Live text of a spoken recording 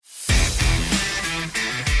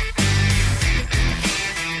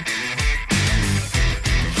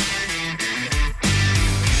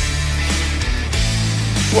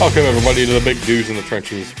Welcome, everybody, to the Big Dudes in the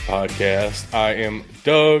Trenches podcast. I am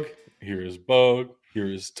Doug. Here is Bug. Here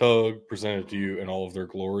is Tug, presented to you in all of their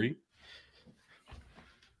glory.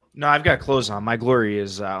 No, I've got clothes on. My glory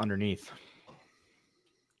is underneath.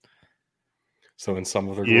 So in some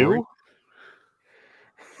of their glory.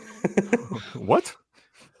 What?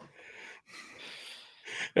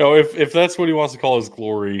 You know, if that's what he wants to call his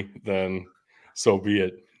glory, then so be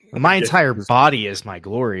it. My entire body is my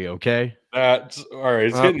glory, okay? All right,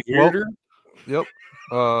 it's getting weirder. Yep.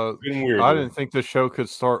 Getting weirder. I didn't think this show could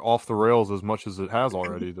start off the rails as much as it has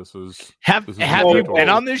already. Have you been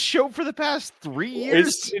on this show for the past 3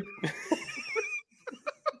 years?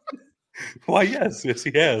 Why, yes,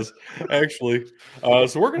 he has, actually.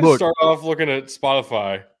 So we're going to start off looking at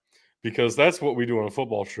Spotify, because that's what we do on a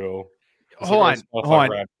football show. Hold on.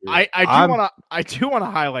 I do want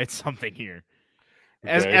to highlight something here.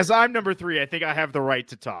 As I'm number 3, I think I have the right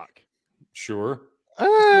to talk. Sure.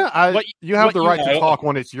 You have the right to talk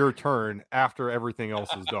when it's your turn after everything else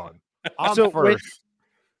is done. I'm first.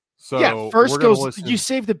 First goes. You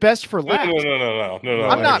save the best for last. No.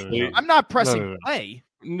 I'm not pressing play.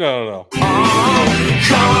 No. Come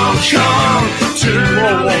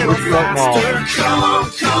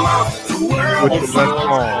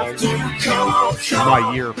to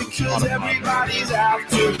my year for Spotify.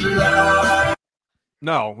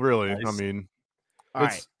 No, really. Nice. I mean,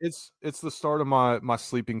 it's the start of my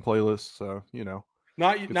sleeping playlist, so you know.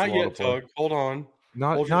 Not yet, Tug. Hold on.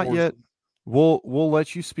 Not yet. We'll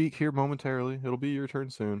let you speak here momentarily. It'll be your turn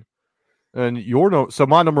soon. And so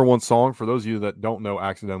my number one song, for those of you that don't know,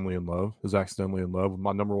 Accidentally in Love, is Accidentally in Love, with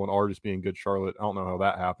my number one artist being Good Charlotte. I don't know how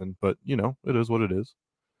that happened, but you know, it is what it is.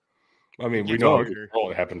 I mean, we know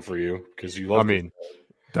it happened for you because you love it.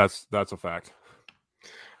 That's a fact.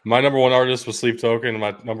 My number one artist was Sleep Token, and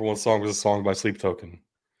my number one song was a song by Sleep Token.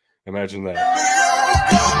 Imagine that.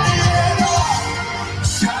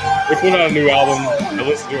 They put out a new album. I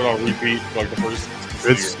listened to it on repeat for like the first.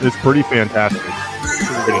 It's pretty fantastic.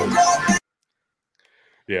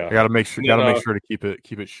 Yeah, I gotta make sure to keep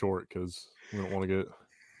it short because we don't want to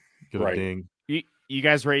get a ding. You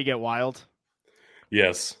guys ready to get wild?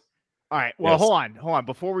 Yes. All right. Well, hold on.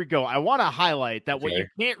 Before we go, I want to highlight that what you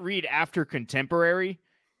can't read after contemporary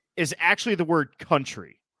is actually the word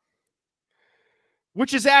country,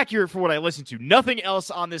 which is accurate for what I listen to. Nothing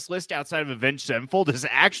else on this list outside of Avenged Sevenfold is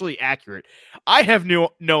actually accurate. I have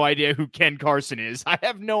no idea who Ken Carson is. I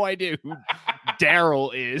have no idea who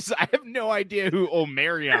Daryl is. I have no idea who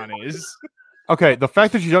Omarion is. Okay, the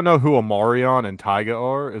fact that you don't know who Omarion and Tyga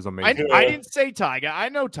are is amazing. I didn't say Tyga. I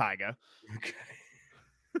know Tyga. Okay.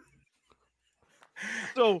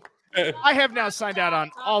 So I have now signed out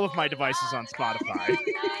on all of my devices on Spotify.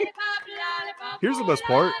 Here's the best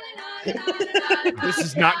part. This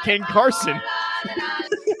is not Ken Carson.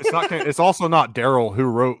 It's not. It's also not Daryl, who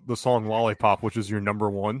wrote the song "Lollipop," which is your number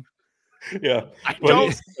one. Yeah,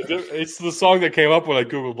 it's the song that came up when I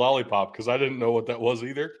googled "Lollipop" because I didn't know what that was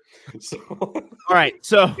either. So, all right,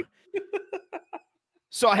 so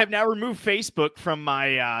I have now removed Facebook from my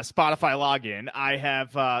Spotify login. I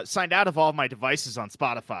have signed out of all of my devices on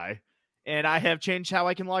Spotify, and I have changed how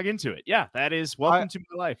I can log into it. Yeah, that is welcome to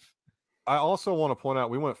my life. I also want to point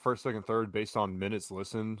out we went first, second, third based on minutes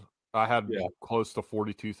listened. I had close to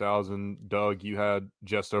 42,000. Doug, you had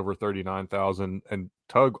just over 39,000, and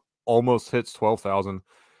Tug almost hits 12,000.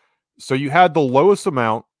 So you had the lowest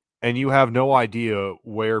amount, and you have no idea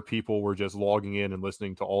where people were just logging in and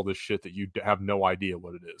listening to all this shit that you have no idea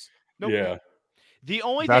what it is. Nope. Yeah. The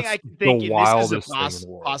only thing I can think, and this is a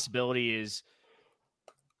possibility, is,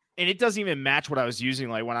 and it doesn't even match what I was using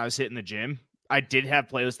like when I was hitting the gym. I did have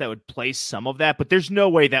playlists that would play some of that, but there's no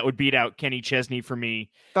way that would beat out Kenny Chesney for me.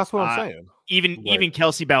 That's what I'm saying. Even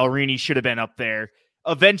Kelsey Ballerini should have been up there.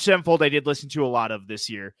 Avenged Sevenfold I did listen to a lot of this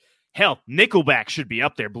year. Hell, Nickelback should be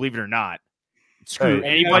up there, believe it or not. Screw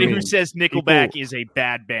anybody who says Nickelback is a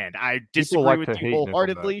bad band. I disagree with you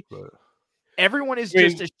wholeheartedly. Everyone is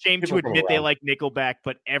just ashamed to admit they like Nickelback,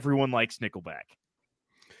 but everyone likes Nickelback.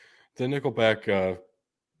 The Nickelback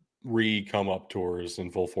re-come up tour is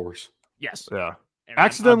in full force. Yes. Yeah.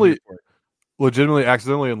 Legitimately,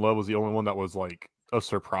 Accidentally in Love was the only one that was like a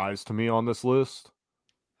surprise to me on this list.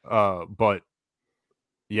 But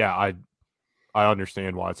yeah, I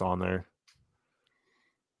understand why it's on there.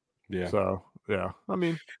 Yeah. So yeah, I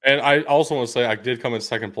mean, and I also want to say I did come in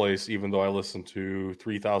second place, even though I listened to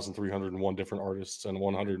 3,301 different artists and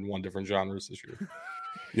 101 different genres this year.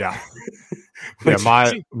 Yeah.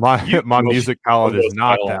 My music palette is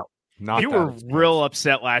not that. You were real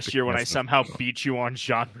upset last year when I somehow beat you on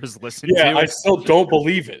genres listened to. Yeah, I still don't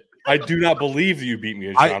believe it. I do not believe that you beat me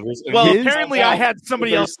in genres. Well, apparently I had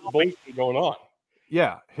somebody else going on.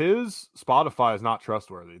 Yeah, his Spotify is not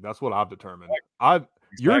trustworthy. That's what I've determined.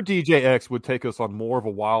 Your DJX would take us on more of a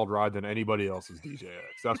wild ride than anybody else's DJX.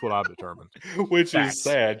 That's what I've determined. Which is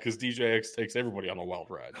sad because DJX takes everybody on a wild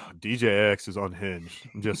ride. DJX is unhinged.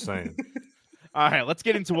 I'm just saying. All right, let's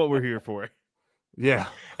get into what we're here for. Yeah.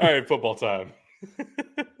 All right, football time.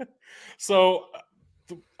 So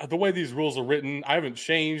the way these rules are written, I haven't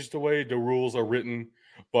changed the way the rules are written,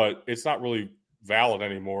 but it's not really valid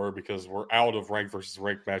anymore because we're out of ranked versus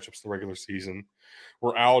ranked matchups in the regular season.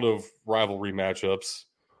 We're out of rivalry matchups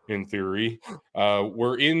in theory.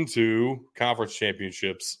 We're into conference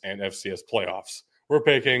championships and FCS playoffs. We're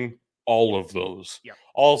picking all of those. Yep.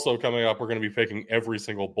 Also coming up, we're going to be picking every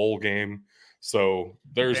single bowl game. So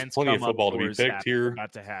there's plenty of football to be picked here.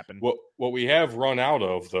 About to happen. What we have run out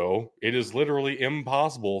of, though, it is literally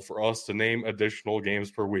impossible for us to name additional games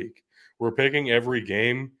per week. We're picking every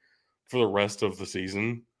game for the rest of the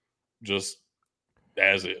season, just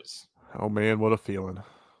as is. Oh, man, what a feeling.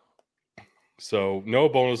 So no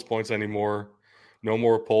bonus points anymore. No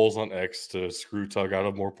more polls on X to screw Tug out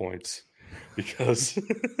of more points because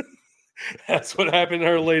that's what happened in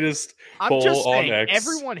our latest poll on X.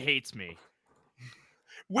 Everyone hates me.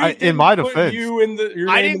 In my defense, your name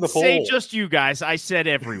I didn't in the poll. say just you guys. I said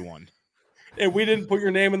everyone. And we didn't put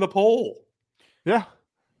your name in the poll. Yeah.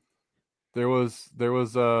 There was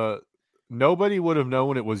nobody would have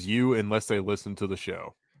known it was you unless they listened to the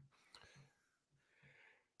show.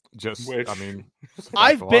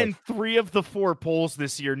 I've been 3 of the 4 polls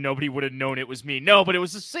this year. Nobody would have known it was me. No, but it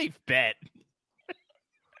was a safe bet.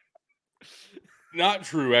 Not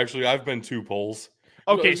true, actually. I've been 2 polls.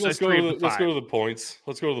 Okay, let's go to the points.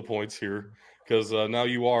 Let's go to the points here because now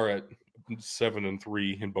you are at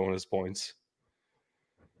 7-3 in bonus points.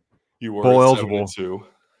 You were bowl at eligible. 7-2.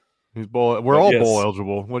 We're all bowl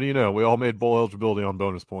eligible. What do you know? We all made bowl eligibility on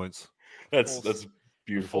bonus points. That's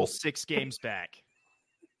beautiful. Full 6 games back.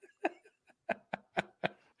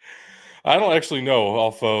 I don't actually know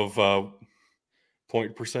off of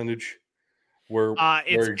point percentage where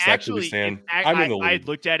exactly we stand. I'm in the lead. I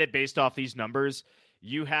looked at it based off these numbers.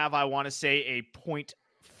 You have, I want to say, a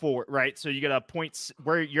 0.4, right? So you get a point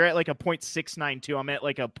where you're at like a 0.692. I'm at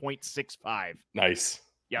like a 0.65. Nice.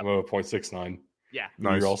 Yeah, I'm at a 0.69. Yeah,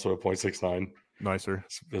 nice. You're also at 0.69. Nicer.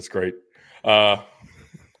 That's great. I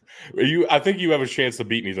think you have a chance to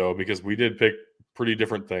beat me though because we did pick pretty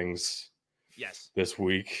different things. Yes. This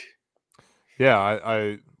week.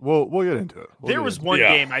 Yeah, we'll get into it. There was one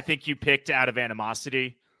game I think you picked out of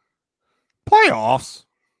animosity. Playoffs.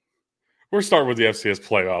 We're starting with the FCS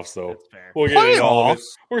playoffs, though. That's fair. We'll get into all of it.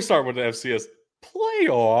 We're starting with the FCS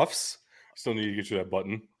playoffs. Still need to get you that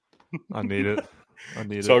button. I need it.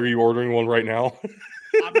 So are you ordering one right now?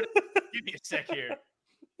 Give me a sec here.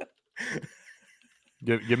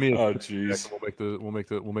 Give me. Oh, jeez.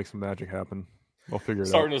 We'll make some magic happen. We'll figure it out.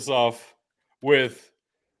 Starting us off with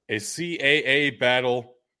a CAA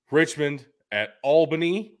battle, Richmond at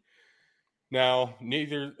Albany. Now,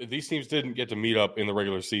 neither these teams didn't get to meet up in the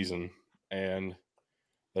regular season, and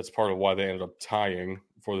that's part of why they ended up tying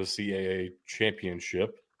for the CAA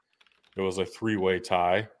championship. It was a 3-way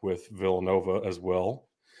tie with Villanova as well.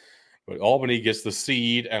 But Albany gets the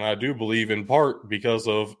seed, and I do believe in part because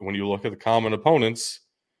of when you look at the common opponents,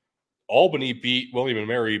 Albany beat William &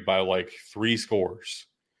 Mary by like 3 scores.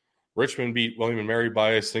 Richmond beat William & Mary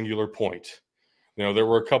by a singular point. You know, there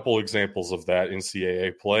were a couple examples of that in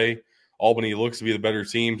CAA play. Albany looks to be the better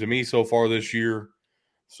team to me so far this year.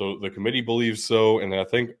 So the committee believes so, and I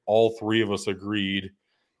think all 3 of us agreed.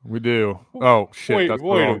 We do. Oh, shit. That's the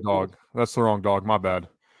wrong dog. That's the wrong dog. My bad.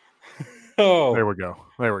 Oh. There we go.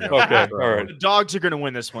 Okay. All right. The dogs are going to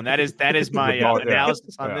win this one. That is my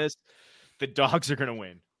analysis on this. The dogs are going to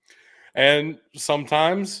win. And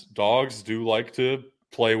sometimes dogs do like to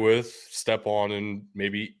play with, step on, and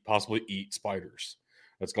maybe possibly eat spiders.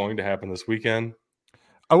 That's going to happen this weekend.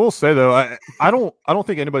 I will say though, I don't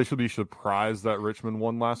think anybody should be surprised that Richmond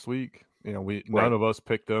won last week. You know, none of us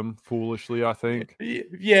picked them foolishly. I think.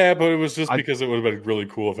 Yeah, but it was just because it would have been really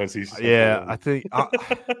cool if NC. Yeah, I think.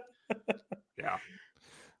 Yeah,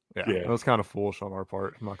 it was kind of foolish on our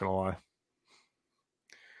part. I'm not gonna lie.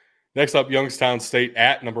 Next up, Youngstown State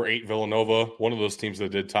at number 8 Villanova, one of those teams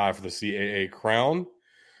that did tie for the CAA crown.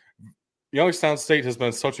 Youngstown State has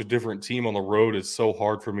been such a different team on the road. It's so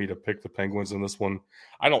hard for me to pick the Penguins in this one.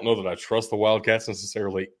 I don't know that I trust the Wildcats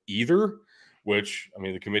necessarily either, which, I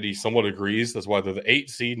mean, the committee somewhat agrees. That's why they're the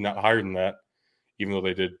 8th seed, not higher than that, even though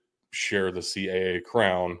they did share the CAA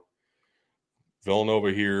crown.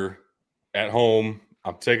 Villanova here at home.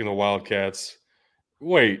 I'm taking the Wildcats.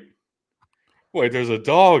 Wait, Wait, there's a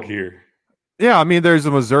dog here. Yeah, I mean, there's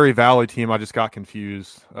a Missouri Valley team. I just got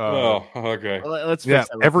confused. Okay. Let's fix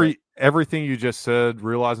that everything you just said.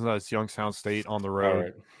 Realizing that it's Youngstown State on the road. All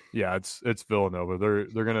right. Yeah, it's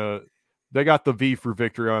Villanova. They got the V for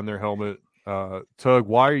victory on their helmet. Tug,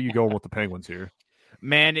 why are you going with the Penguins here?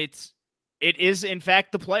 Man, it is in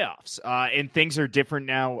fact the playoffs, and things are different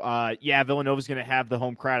now. Villanova's going to have the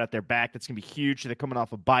home crowd at their back. That's going to be huge. They're coming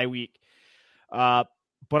off a bye week.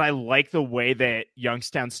 But I like the way that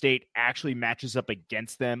Youngstown State actually matches up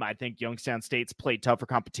against them. I think Youngstown State's played tougher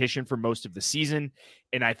competition for most of the season,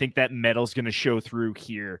 and I think that medal's going to show through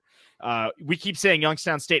here. We keep saying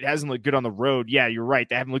Youngstown State hasn't looked good on the road. Yeah, you're right.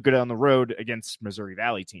 They haven't looked good on the road against Missouri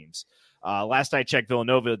Valley teams. Last I checked,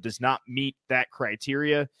 Villanova does not meet that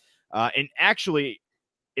criteria. And actually,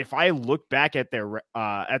 if I look back at their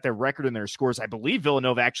record and their scores, I believe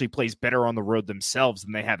Villanova actually plays better on the road themselves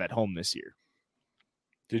than they have at home this year.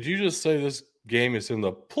 Did you just say this game is in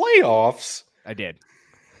the playoffs? I did.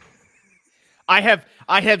 I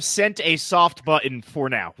have sent a soft button for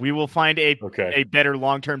now. We will find a better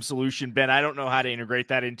long-term solution. Ben, I don't know how to integrate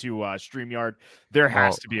that into StreamYard. There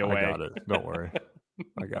has to be a way. I got it. Don't worry.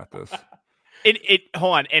 I got this.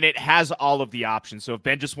 Hold on, and it has all of the options. So if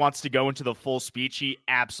Ben just wants to go into the full speech, he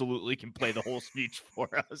absolutely can play the whole speech for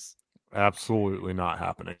us. Absolutely not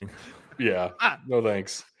happening. Yeah. No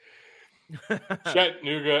thanks.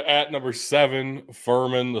 Chattanooga at number 7,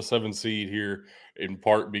 Furman, the 7 seed here, in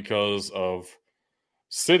part because of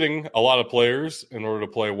sitting a lot of players in order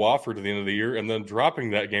to play Wofford at the end of the year, and then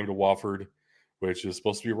dropping that game to Wofford, which is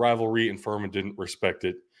supposed to be a rivalry, and Furman didn't respect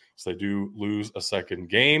it. So they do lose a second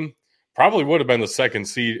game. Probably would have been the 2nd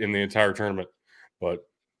seed in the entire tournament, but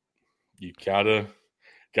you gotta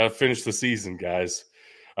finish the season, guys.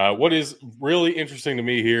 What is really interesting to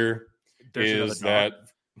me here is that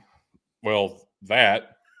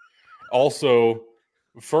also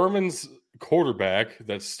Furman's quarterback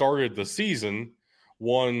that started the season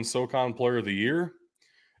won SoCon Player of the Year,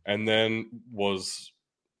 and then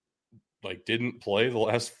didn't play the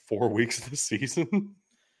last 4 weeks of the season.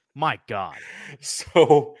 My God.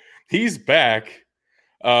 So he's back.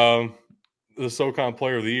 The SoCon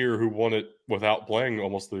Player of the Year who won it without playing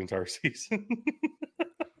almost the entire season.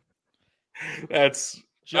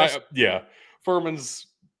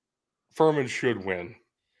 Furman should win.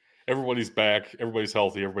 Everybody's back. Everybody's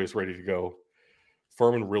healthy. Everybody's ready to go.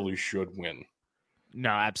 Furman really should win. No,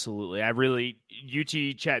 absolutely.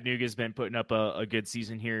 UT Chattanooga has been putting up a good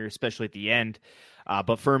season here, especially at the end.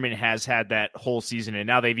 But Furman has had that whole season, and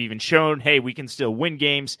now they've even shown, hey, we can still win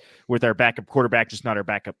games with our backup quarterback, just not our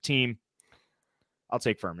backup team. I'll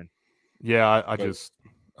take Furman. Yeah, I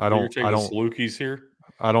don't Salukis here.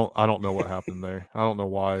 I don't know what happened there. I don't know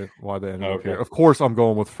why they ended up here. Of course, I'm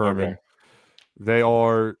going with Furman. Okay. They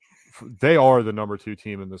are the number 2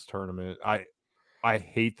 team in this tournament. I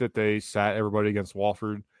hate that they sat everybody against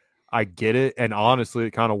Wofford. I get it, and honestly,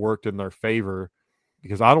 it kind of worked in their favor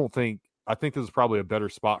because I think this is probably a better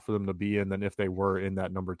spot for them to be in than if they were in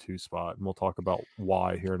that number 2 spot, and we'll talk about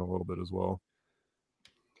why here in a little bit as well.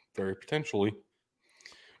 Very potentially.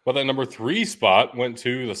 But that number 3 spot went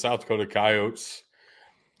to the South Dakota Coyotes.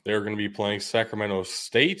 They're going to be playing Sacramento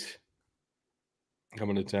State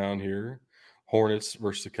coming to town here. Hornets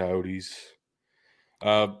versus the Coyotes.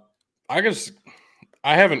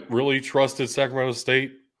 I haven't really trusted Sacramento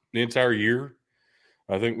State the entire year.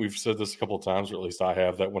 I think we've said this a couple of times, or at least I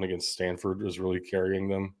have. That one against Stanford was really carrying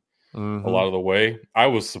them a lot of the way. I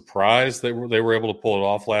was surprised they were able to pull it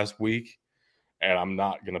off last week, and I'm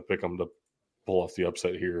not going to pick them to pull off the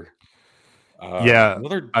upset here.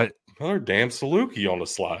 Another damn Saluki on the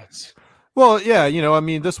slides. Well, yeah,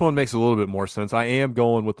 this one makes a little bit more sense. I am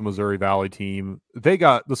going with the Missouri Valley team. The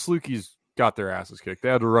Salukis got their asses kicked. They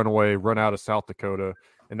had to run out of South Dakota,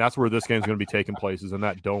 and that's where this game's going to be taking place, is in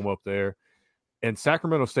that dome up there. And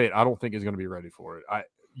Sacramento State, I don't think is going to be ready for it.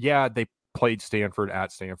 They played Stanford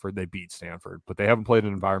at Stanford. They beat Stanford, but they haven't played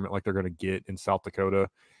an environment like they're going to get in South Dakota.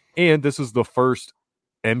 And this is the first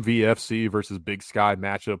MVFC versus Big Sky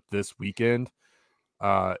matchup this weekend.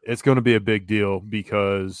 It's going to be a big deal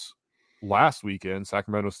because last weekend,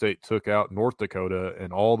 Sacramento State took out North Dakota,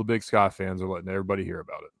 and all the Big Sky fans are letting everybody hear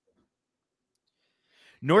about it.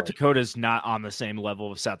 North Dakota is not on the same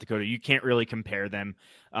level of South Dakota. You can't really compare them.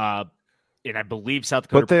 And I believe South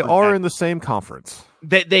Dakota. But they are in the same conference.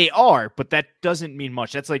 They are, but that doesn't mean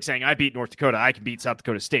much. That's like saying I beat North Dakota, I can beat South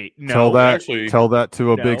Dakota State. No, tell that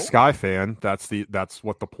to a Big Sky fan. That's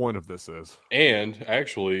what the point of this is. And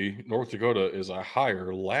actually, North Dakota is a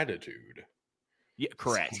higher latitude. Yeah,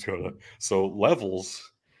 correct. South Dakota. So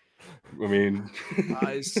levels. I mean,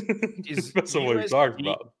 is that's what we're talking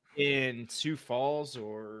about. in Sioux Falls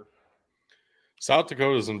or South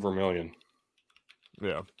Dakota's in Vermilion.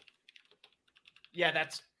 Yeah. Yeah,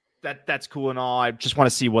 that's cool and all. I just want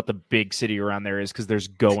to see what the big city around there is because there's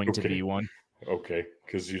going to be one. Okay,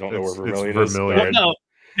 because you don't know where Vermilion is. Vermilion. Well,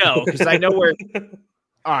 no, because I know where.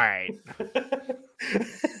 All right.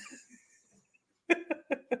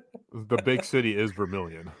 The big city is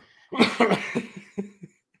Vermilion.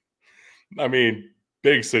 I mean,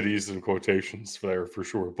 big cities in quotations there for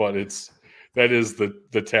sure, but that is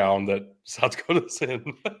the town that South Dakota's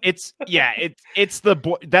in. It's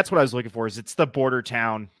that's what I was looking for. It's the border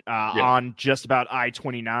town on just about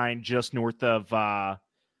I-29, just north of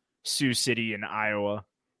Sioux City in Iowa.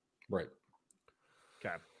 Right.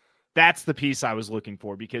 Okay. That's the piece I was looking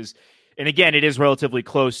for because, and again, it is relatively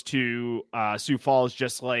close to Sioux Falls,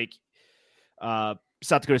 just like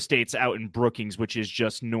South Dakota State's out in Brookings, which is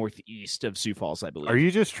just northeast of Sioux Falls, I believe. Are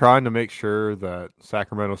you just trying to make sure that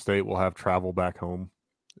Sacramento State will have travel back home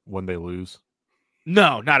when they lose?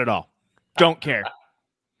 No, not at all. Don't care.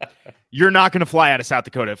 You're not going to fly out of South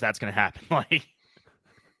Dakota if that's going to happen. Like,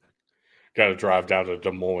 got to drive down to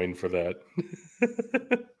Des Moines for that.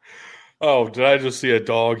 Oh, did I just see a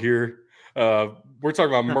dog here? We're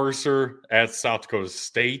talking about Mercer at South Dakota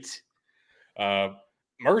State.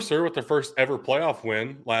 Mercer with their first ever playoff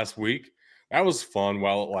win last week. That was fun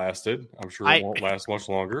while it lasted. I'm sure it won't last much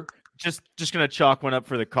longer. Just going to chalk one up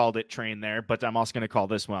for the called it train there, but I'm also going to call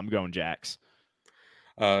this one. I'm going Jacks.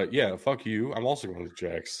 Yeah, fuck you. I'm also going to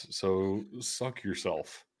Jacks. So suck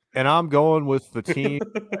yourself. And I'm going with the team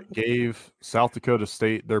that gave South Dakota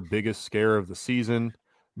State their biggest scare of the season.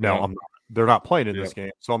 No, they're not playing in this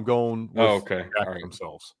game, so I'm going with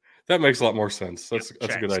themselves. That makes a lot more sense. That's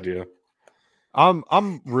a good idea.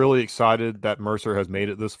 I'm really excited that Mercer has made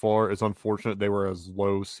it this far. It's unfortunate they were as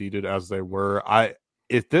low seeded as they were.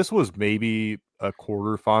 If this was maybe a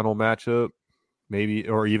quarterfinal matchup, maybe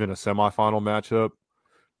or even a semifinal matchup,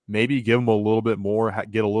 maybe give them a little bit more,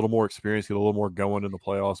 get a little more experience, get a little more going in the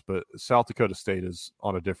playoffs. But South Dakota State is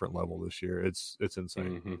on a different level this year. It's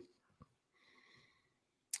insane. Mm-hmm.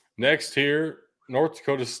 Next here, North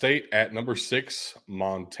Dakota State at number 6,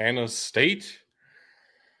 Montana State.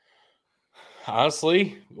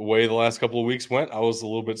 Honestly, the way the last couple of weeks went, I was a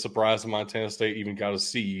little bit surprised that Montana State even got a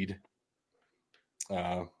seed.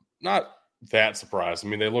 Not that surprised. I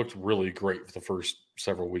mean, they looked really great for the first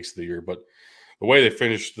several weeks of the year, but the way they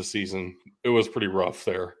finished the season, it was pretty rough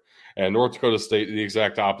there. And North Dakota State, the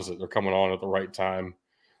exact opposite. They're coming on at the right time.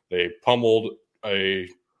 They pummeled a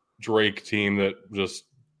Drake team that just,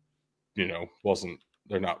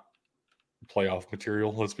 they're not playoff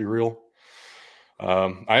material, let's be real.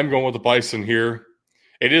 I am going with the Bison here.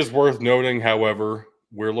 It is worth noting, however,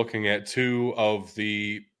 we're looking at 2 of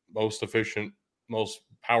the most efficient, most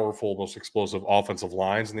powerful, most explosive offensive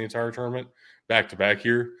lines in the entire tournament back-to-back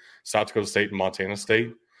here, South Dakota State and Montana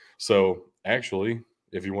State. So, actually,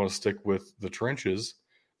 if you want to stick with the trenches,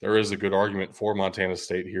 there is a good argument for Montana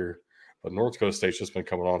State here. But North Dakota State's just been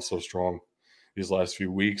coming on so strong these last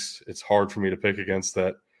few weeks. It's hard for me to pick against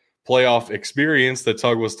that playoff experience that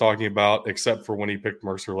Tug was talking about, except for when he picked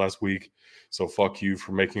Mercer last week. So fuck you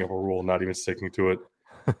for making up a rule and not even sticking to it.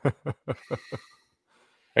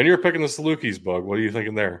 And you're picking the Salukis, Bug. What are you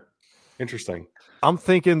thinking there? Interesting. I'm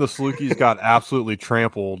thinking the Salukis got absolutely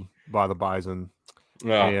trampled by the Bison.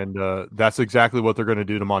 And that's exactly what they're going to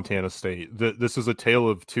do to Montana State. This is a tale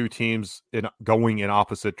of 2 teams going in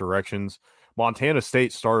opposite directions. Montana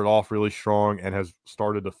State started off really strong and has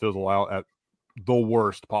started to fizzle out at the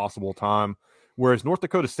worst possible time, whereas North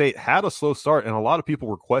Dakota State had a slow start, and a lot of people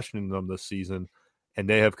were questioning them this season, and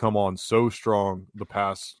they have come on so strong the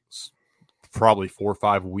past probably 4 or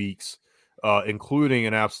 5 weeks, including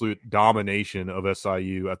an absolute domination of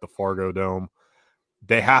SIU at the Fargo Dome.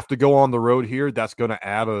 They have to go on the road here. That's going to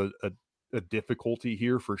add a difficulty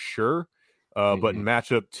here for sure. But in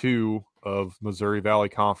matchup 2 of Missouri Valley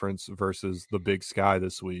Conference versus the Big Sky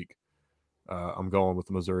this week, I'm going with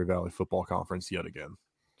the Missouri Valley Football Conference yet again.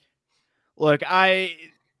 Look, I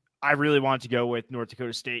really wanted to go with North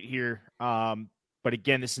Dakota State here. But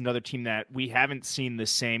again, this is another team that we haven't seen the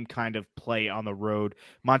same kind of play on the road.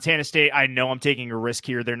 Montana State, I know I'm taking a risk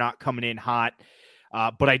here. They're not coming in hot.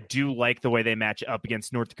 But I do like the way they match up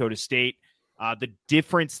against North Dakota State. The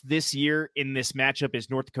difference this year in this matchup is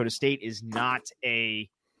North Dakota State is not a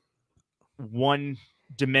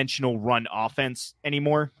one-dimensional run offense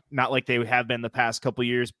anymore. Not like they have been the past couple of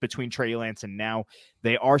years between Trey Lance and now.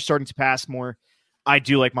 They are starting to pass more. I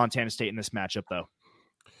do like Montana State in this matchup, though.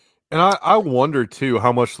 And I wonder, too,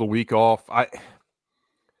 how much the week off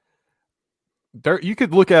you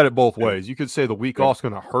could look at it both ways. You could say the week off's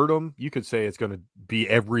going to hurt them. You could say it's going to be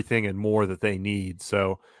everything and more that they need.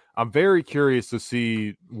 So I'm very curious to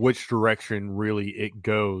see which direction really it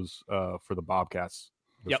goes for the Bobcats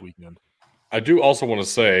this weekend. I do also want to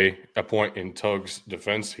say a point in Tug's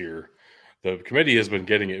defense here. The committee has been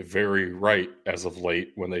getting it very right as of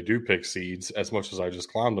late when they do pick seeds, as much as I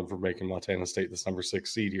just clowned them for making Montana State this number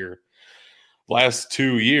 6 seed here. Last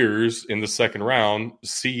 2 years in the second round,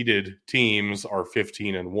 seeded teams are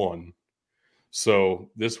 15-1. So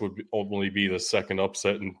this would ultimately be the second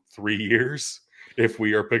upset in 3 years if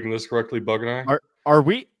we are picking this correctly, Bug and I. Are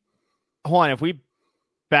we? Hold on, if we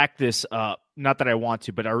back this up, not that I want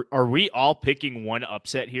to, but are we all picking one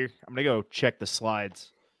upset here? I'm gonna go check the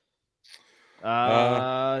slides.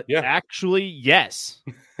 Yeah. Actually, yes.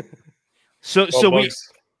 So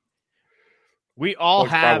we all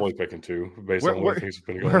have probably picking 2 based on what things have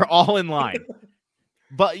been going. We're all in line.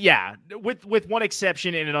 But yeah, with one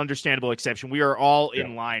exception and an understandable exception, we are all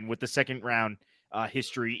in line with the second round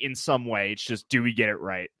history in some way. It's just, do we get it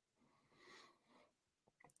right?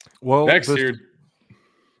 Well, next year,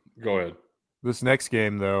 go ahead. This next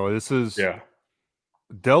game, though, this is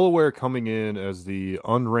Delaware coming in as the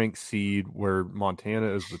unranked seed, where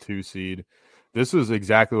Montana is the 2 seed. This is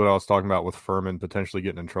exactly what I was talking about with Furman potentially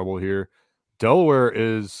getting in trouble here. Delaware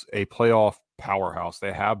is a playoff powerhouse.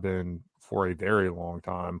 They have been for a very long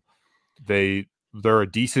time. They're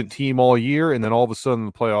a decent team all year, and then all of a sudden in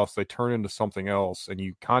the playoffs they turn into something else, and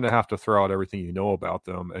you kind of have to throw out everything you know about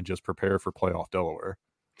them and just prepare for playoff Delaware.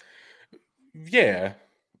 Yeah,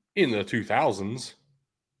 in the 2000s.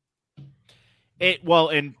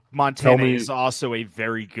 And Montana is also a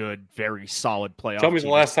very good, very solid playoff. Tell me the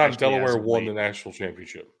last time Delaware won the national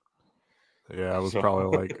championship. Yeah, it was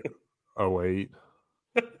probably like 08.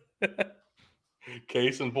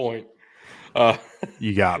 Case in point.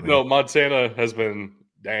 You got me. No, Montana has been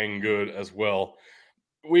dang good as well.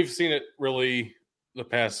 We've seen it really the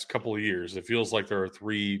past couple of years. It feels like there are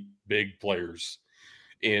 3 big players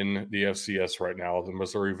in the FCS right now: the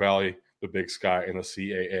Missouri Valley, the Big Sky, and the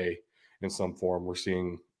CAA in some form. We're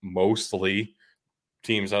seeing mostly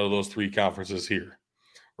teams out of those 3 conferences here,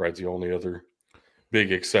 right? The only other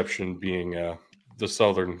big exception being the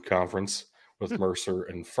Southern Conference with Mercer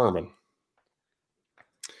and Furman.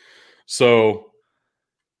 So,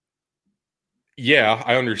 yeah,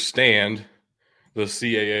 I understand the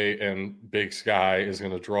CAA and Big Sky is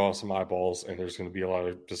going to draw some eyeballs, and there's going to be a lot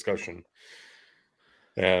of discussion.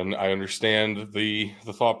 And I understand the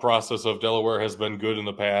thought process of Delaware has been good in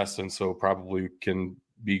the past, and so probably can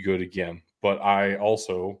be good again. But I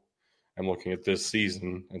also am looking at this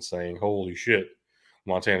season and saying, holy shit,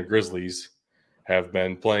 Montana Grizzlies have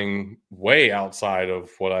been playing way outside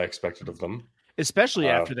of what I expected of them. Especially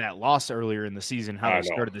after that loss earlier in the season, how they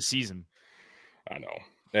started the season. I know.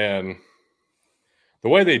 And the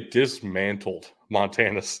way they dismantled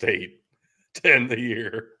Montana State to end the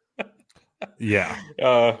year. Yeah.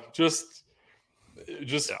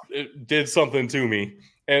 It did something to me.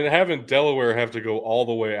 And having Delaware have to go all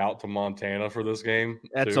the way out to Montana for this game.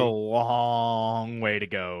 That's a long way to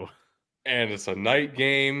go. And it's a night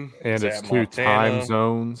game. And it's 2 time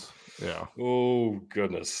zones. Yeah. Oh,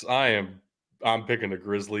 goodness. I'm picking the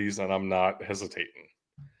Grizzlies, and I'm not hesitating.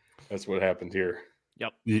 That's what happened here.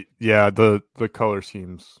 Yep. Yeah, the color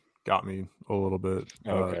schemes got me a little bit.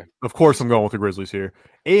 Okay. Of course, I'm going with the Grizzlies here.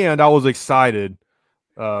 And I was excited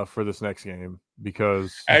for this next game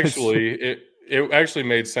because... Actually, it actually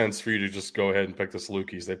made sense for you to just go ahead and pick the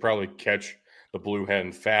Salukis. They probably catch the Blue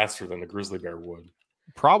Hen faster than the Grizzly Bear would.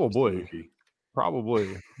 Probably.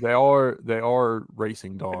 They are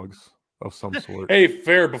racing dogs of some sort. Hey,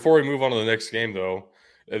 fair. Before we move on to the next game, though,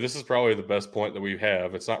 this is probably the best point that we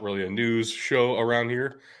have. It's not really a news show around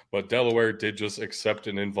here, but Delaware did just accept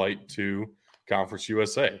an invite to Conference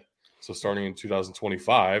USA. So starting in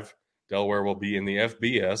 2025, Delaware will be in the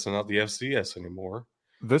FBS and not the FCS anymore,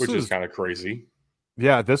 which is kind of crazy.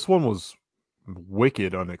 Yeah, this one was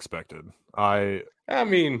wicked unexpected. I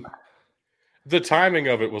mean, the timing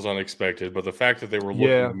of it was unexpected, but the fact that they were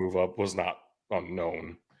looking to move up was not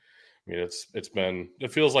unknown. I mean,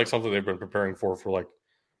 it feels like something they've been preparing for like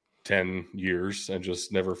 10 years and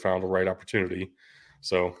just never found the right opportunity.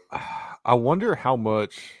 So I wonder how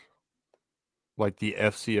much like the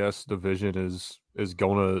FCS division is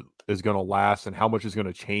gonna last and how much is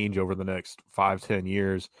gonna change over the next 5-10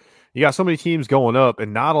 years. You got so many teams going up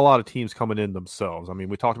and not a lot of teams coming in themselves. I mean,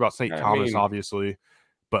 we talked about St. Thomas, obviously,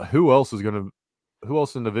 but who else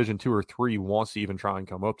in Division 2 or 3 wants to even try and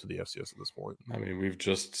come up to the FCS at this point? I mean, we've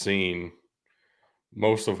just seen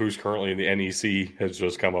most of who's currently in the NEC has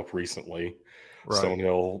just come up recently. Right.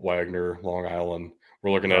 Stonehill, Wagner, Long Island.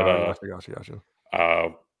 We're looking at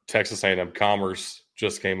gotcha. Texas A&M Commerce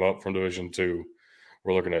just came up from Division II.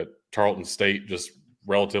 We're looking at Tarleton State just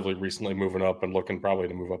relatively recently moving up and looking probably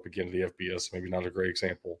to move up again to the FBS. Maybe not a great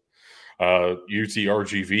example.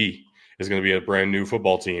 UTRGV is going to be a brand new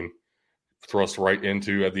football team thrust right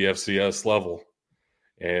into at the FCS level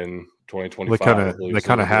in 2025. They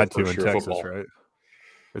kind of had to in Texas, football. Right?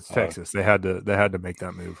 It's Texas. They had to make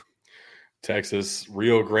that move. Texas,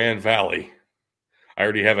 Rio Grande Valley. I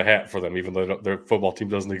already have a hat for them, even though their football team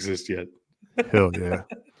doesn't exist yet. Hell yeah!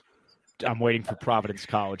 I'm waiting for Providence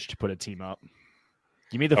College to put a team up.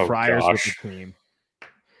 Give me the Friars with the team.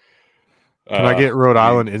 Can I get Rhode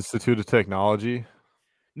Island Institute of Technology?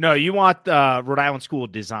 No, you want Rhode Island School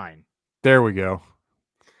of Design. There we go.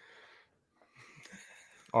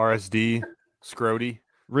 RSD, Scrody.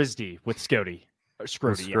 RISD with Scody.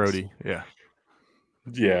 Scrody, yes.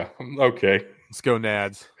 Yeah, okay. Let's go,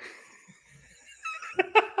 Nads.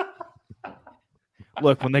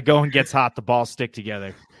 Look, when the going gets hot, the balls stick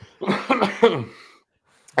together. I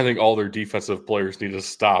think all their defensive players need to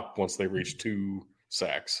stop once they reach 2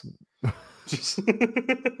 sacks. Just like,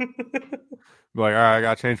 all right, I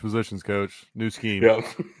got to change positions, coach. New scheme. Yep.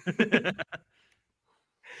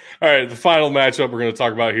 All right, the final matchup we're going to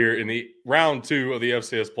talk about here in the round 2 of the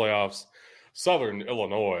FCS playoffs, Southern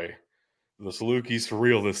Illinois. The Salukis for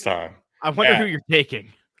real this time. I wonder who you're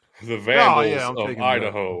taking. The Vandals of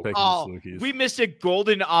Idaho. We missed a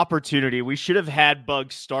golden opportunity. We should have had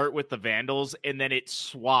Bug start with the Vandals and then it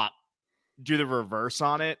swap, do the reverse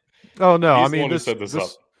on it. Oh, no. He's I mean, this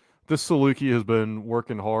Saluki has been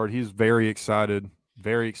working hard. He's very excited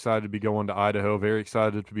to be going to Idaho, very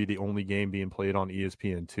excited to be the only game being played on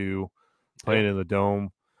ESPN2, playing in the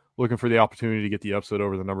Dome, looking for the opportunity to get the upset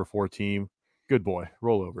over the number 4 team. Good boy.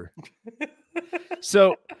 Roll over.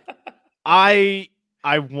 So I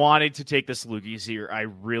wanted to take the Salukis here. I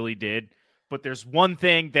really did. But there's one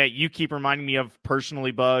thing that you keep reminding me of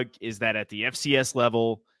personally, Bug, is that at the FCS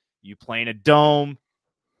level, you play in a dome,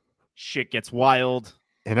 shit gets wild.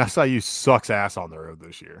 And SIU sucks ass on the road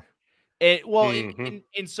this year. And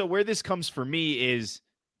so where this comes for me is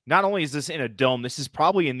not only is this in a dome, this is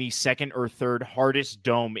probably in the second or third hardest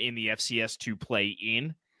dome in the FCS to play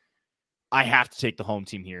in. I have to take the home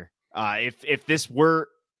team here. If this were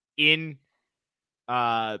in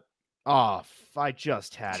I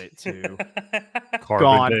just had it too.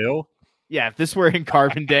 Carbondale. Yeah, if this were in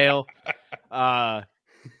Carbondale, I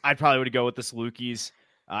probably would go with the Salukis.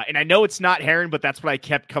 And I know it's not Heron, but that's what I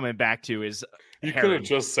kept coming back to is you could have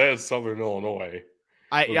just said Southern Illinois.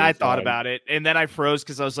 I thought about it, and then I froze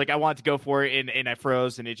because I was like, I wanted to go for it, and I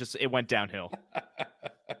froze, and it went downhill.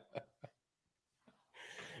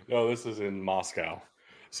 No, this is in Moscow.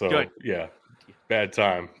 So, good. Yeah, bad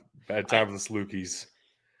time. Bad time for the Salukis.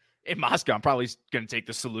 In Moscow, I'm probably going to take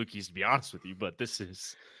the Salukis, to be honest with you, but this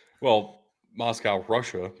is... Well, Moscow,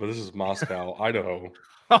 Russia, but this is Moscow, Idaho.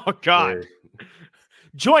 Oh, God.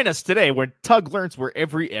 Join us today where Tug learns where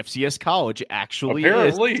every FCS college actually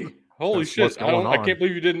Apparently. is. Holy shit. I can't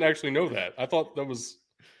believe you didn't actually know that. I thought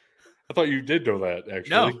you did know that, actually.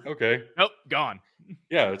 No. Okay. Nope, gone.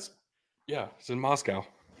 Yeah, it's in Moscow.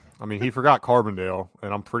 I mean, he forgot Carbondale,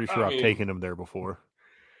 and I'm pretty sure I've taken him there before.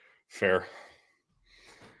 Fair.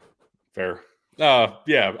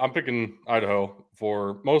 Yeah, I'm picking Idaho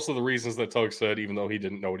for most of the reasons that Tug said, even though he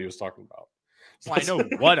didn't know what he was talking about. Well, I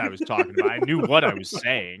know what I was talking about. I knew what I was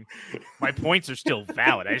saying. My points are still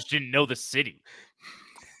valid. I just didn't know the city.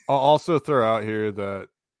 I'll also throw out here that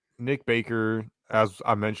Nick Baker, as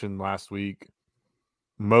I mentioned last week,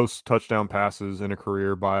 most touchdown passes in a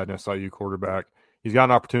career by an SIU quarterback. He's got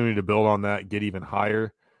an opportunity to build on that, get even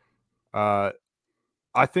higher.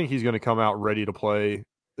 I think he's going to come out ready to play.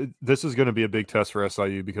 This is going to be a big test for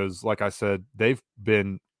SIU because, like I said, they've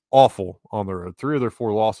been awful on the road. 3 of their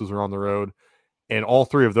 4 losses are on the road, and all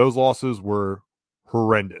 3 of those losses were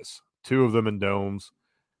horrendous. 2 of them in domes.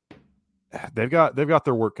 They've got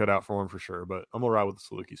their work cut out for them for sure, but I'm going to ride with the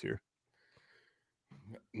Salukis here.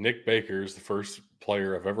 Nick Baker is the first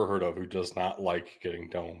player I've ever heard of who does not like getting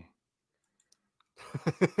dome.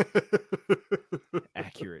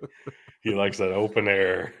 Accurate. He likes that open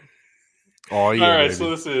air. Oh yeah. All right, baby. so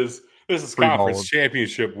this is conference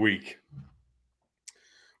championship week,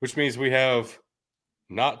 which means we have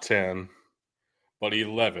not 10, but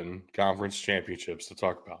 11 conference championships to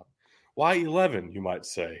talk about. Why 11, you might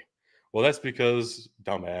say? Well, that's because,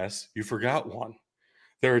 dumbass, you forgot one.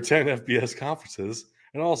 There are 10 FBS conferences,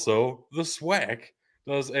 and also the SWAC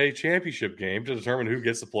does a championship game to determine who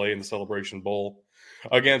gets to play in the Celebration Bowl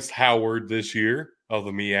against Howard this year of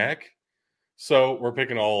the MEAC. So we're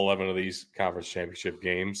picking all 11 of these conference championship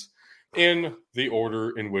games in the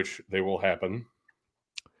order in which they will happen.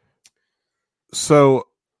 So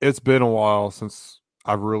it's been a while since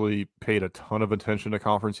I've really paid a ton of attention to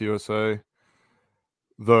Conference USA.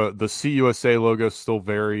 The CUSA logo is still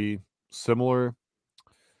very similar.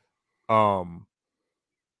 I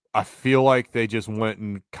feel like they just went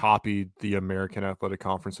and copied the American Athletic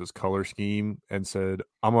Conference's color scheme and said,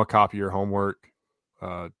 "I'm gonna copy your homework.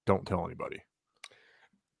 Don't tell anybody."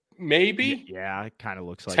 Maybe. Yeah, it kind of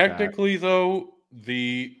looks like technically that. Though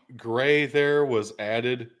the gray there was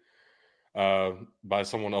added by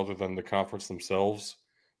someone other than the conference themselves,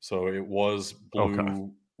 so it was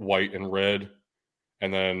blue, white, and red.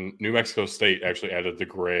 And then New Mexico State actually added the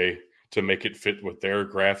gray to make it fit with their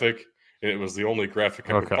graphic. And it was the only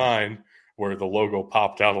graphic I could find where the logo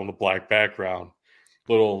popped out on the black background.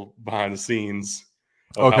 Little behind the scenes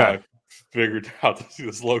of how I figured out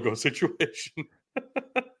this logo situation.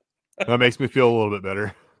 That makes me feel a little bit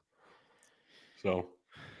better. So,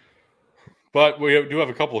 but we do have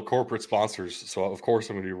a couple of corporate sponsors. So, of course,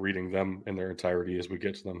 I'm going to be reading them in their entirety as we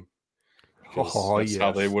get to them. That's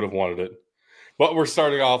how they would have wanted it. But we're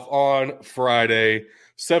starting off on Friday,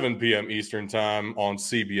 7 p.m. Eastern Time on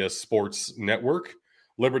CBS Sports Network.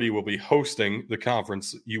 Liberty will be hosting the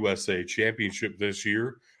Conference USA Championship this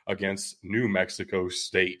year against New Mexico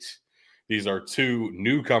State. These are two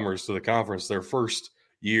newcomers to the conference, their first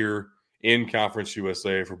year in Conference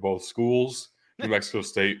USA for both schools. New Mexico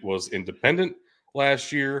State was independent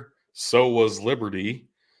last year. So was Liberty.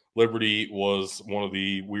 Liberty was one of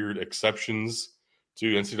the weird exceptions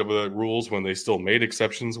to NCAA rules when they still made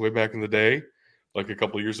exceptions way back in the day, like a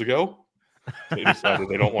couple of years ago. They decided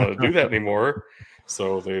they don't want to do that anymore.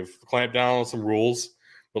 So they've clamped down on some rules.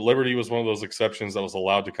 But Liberty was one of those exceptions that was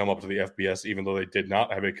allowed to come up to the FBS, even though they did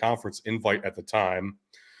not have a conference invite at the time.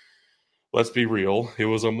 Let's be real. It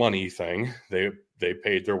was a money thing. They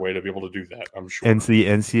paid their way to be able to do that, I'm sure. And the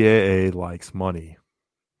NCAA likes money.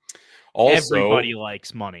 Also, everybody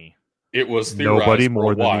likes money. It was theorized nobody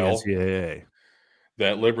more for a while than the NCAA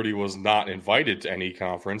that Liberty was not invited to any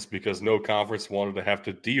conference because no conference wanted to have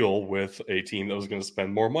to deal with a team that was going to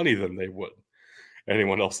spend more money than they would.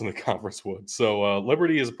 Anyone else in the conference would. So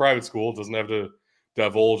Liberty is a private school, doesn't have to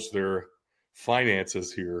divulge their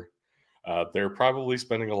finances here. They're probably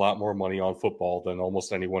spending a lot more money on football than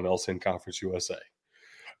almost anyone else in Conference USA.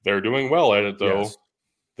 They're doing well at it, though. Yes.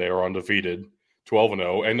 They are undefeated,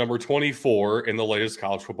 12-0, and number 24 in the latest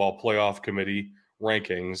College Football Playoff Committee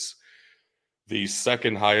rankings, the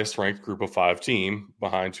second highest ranked Group of 5 team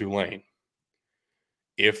behind Tulane.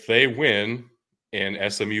 If they win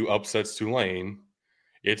and SMU upsets Tulane,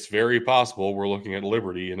 it's very possible we're looking at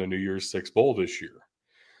Liberty in a New Year's Six Bowl this year.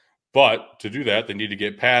 But to do that, they need to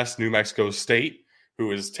get past New Mexico State,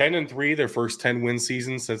 who is 10-3, their first 10-win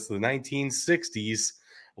season since the 1960s,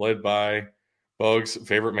 led by Bug's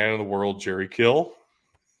favorite man in the world, Jerry Kill.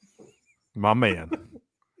 My man.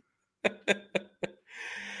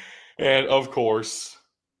 And, of course,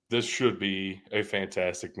 this should be a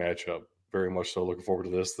fantastic matchup. Very much so looking forward to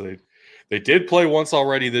this. They did play once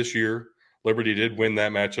already this year. Liberty did win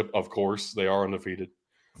that matchup, of course. They are undefeated.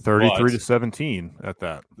 33-17 at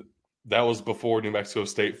that. That was before New Mexico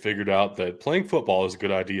State figured out that playing football is a good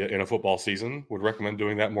idea in a football season. Would recommend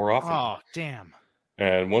doing that more often. Oh, damn.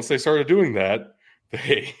 And once they started doing that,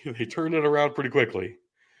 they turned it around pretty quickly.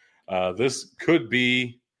 This could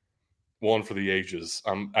be one for the ages.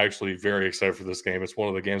 I'm actually very excited for this game. It's one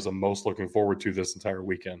of the games I'm most looking forward to this entire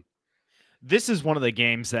weekend. This is one of the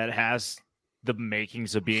games that has the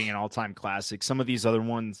makings of being an all-time classic. Some of these other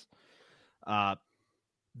ones,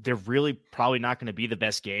 they're really probably not going to be the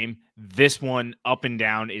best game. This one, up and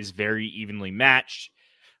down, is very evenly matched.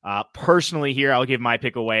 Personally here, I'll give my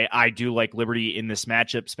pick away. I do like Liberty in this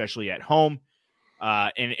matchup, especially at home.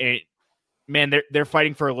 Man, they're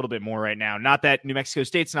fighting for a little bit more right now. Not that New Mexico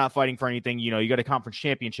State's not fighting for anything. You know, you got a conference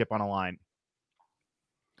championship on a line.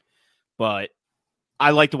 But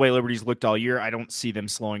I like the way Liberty's looked all year. I don't see them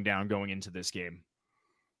slowing down going into this game.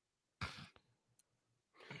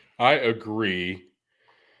 I agree.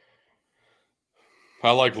 I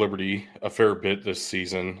like Liberty a fair bit this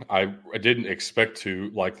season. I didn't expect to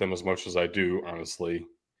like them as much as I do, honestly.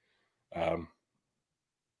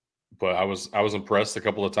 But I was impressed a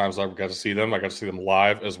couple of times I got to see them. I got to see them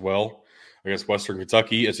live as well against Western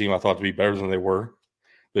Kentucky, a team I thought to be better than they were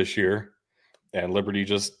this year. And Liberty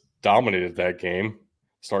just dominated that game,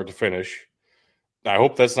 start to finish. I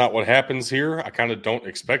hope that's not what happens here. I kind of don't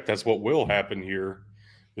expect that's what will happen here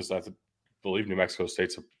because I believe New Mexico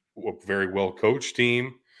State's a very well-coached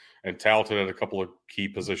team and talented at a couple of key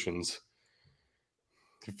positions.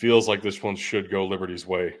 it feels like this one should go Liberty's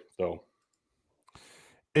way, though.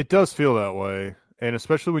 It does feel that way, and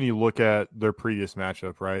especially when you look at their previous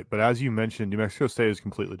matchup, right? But as you mentioned, New Mexico State is a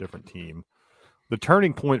completely different team. The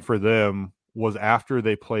turning point for them was after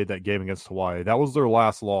they played that game against Hawaii. That was their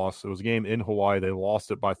last loss. It was a game in Hawaii. They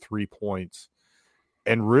lost it by 3 points.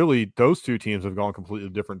 And really, those two teams have gone completely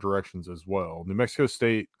different directions as well. New Mexico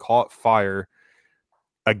State caught fire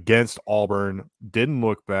against Auburn, didn't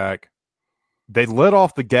look back. They let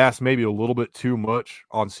off the gas maybe a little bit too much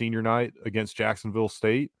on senior night against Jacksonville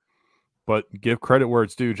State, but give credit where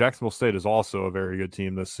it's due. Jacksonville State is also a very good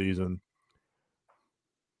team this season.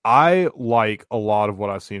 I like a lot of what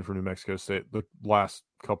I've seen from New Mexico State the last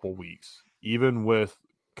couple weeks, even with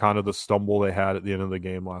kind of the stumble they had at the end of the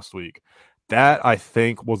game last week. That, I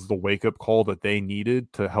think, was the wake-up call that they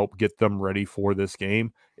needed to help get them ready for this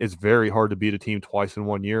game. It's very hard to beat a team twice in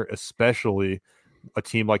 1 year, especially a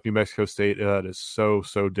team like New Mexico State that is so,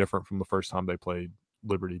 so different from the first time they played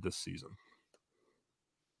Liberty this season.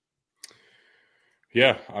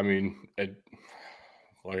 Yeah, I mean,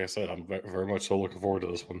 like I said, I'm very much so looking forward to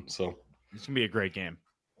this one. So it's going to be a great game.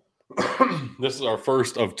 This is our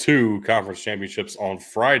first of 2 conference championships on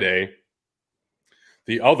Friday.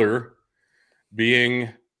 The other being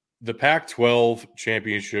the Pac-12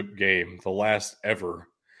 championship game, the last ever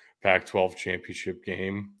Pac-12 championship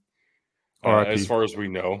game. As far as we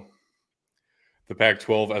know, the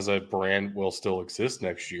Pac-12 as a brand will still exist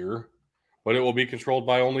next year, but it will be controlled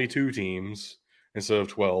by only 2 teams instead of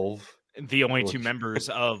 12. The only 2 members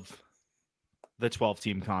of the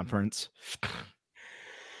 12-team conference.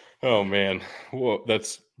 Oh, man. Whoa,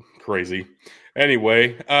 that's crazy.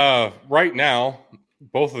 Anyway, right now,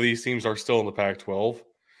 both of these teams are still in the Pac-12.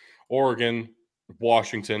 Oregon,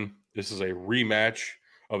 Washington. This is a rematch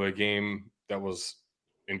of a game that was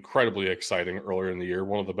incredibly exciting earlier in the year.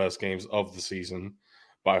 One of the best games of the season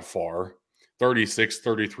by far.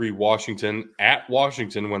 36-33 Washington at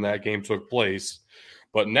Washington when that game took place.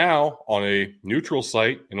 But now on a neutral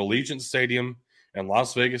site in Allegiant Stadium in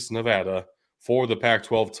Las Vegas, Nevada, for the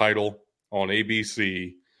Pac-12 title on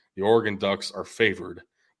ABC, the Oregon Ducks are favored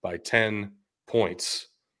by 10 points.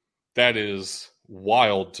 That is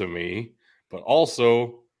wild to me, but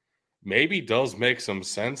also maybe does make some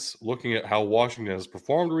sense looking at how Washington has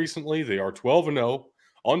performed recently. They are 12-0,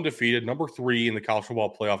 undefeated, number 3 in the College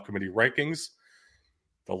Football Playoff Committee rankings.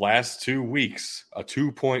 The last 2 weeks, a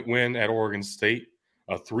 2-point win at Oregon State,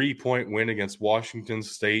 a 3-point win against Washington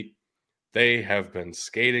State. They have been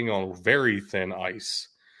skating on very thin ice.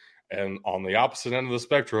 And on the opposite end of the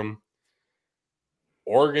spectrum,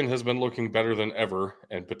 Oregon has been looking better than ever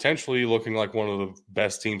and potentially looking like one of the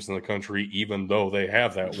best teams in the country, even though they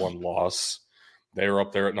have that one loss. They are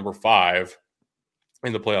up there at number 5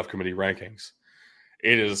 in the playoff committee rankings.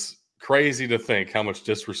 It is crazy to think how much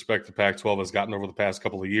disrespect the Pac-12 has gotten over the past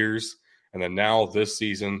couple of years. And then now this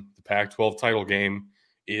season, the Pac-12 title game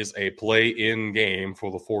is a play-in game for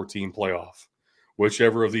the 4-team playoff.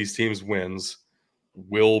 Whichever of these teams wins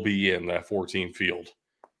will be in that 14 field.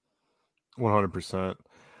 100%.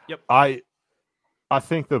 Yep. I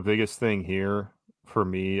think the biggest thing here for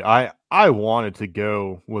me, I wanted to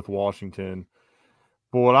go with Washington,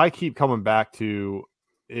 but what I keep coming back to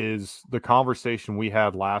is the conversation we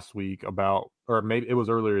had last week about, or maybe it was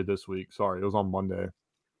earlier this week. Sorry, it was on Monday.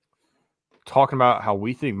 Talking about how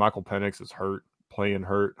we think Michael Penix is hurt, playing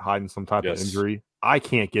hurt, hiding some type of injury. I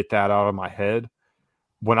can't get that out of my head.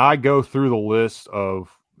 When I go through the list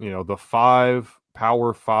of, the 5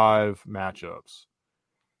 Power 5 matchups,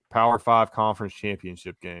 Power 5 conference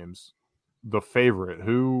championship games, the favorite,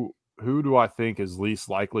 who do I think is least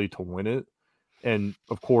likely to win it? And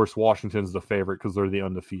of course, Washington's the favorite because they're the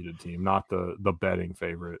undefeated team, not the betting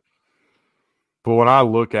favorite. But when I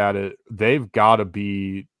look at it, they've got to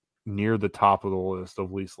be near the top of the list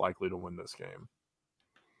of least likely to win this game.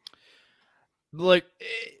 Like,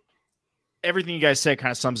 everything you guys said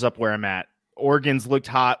kind of sums up where I'm at. Oregon's looked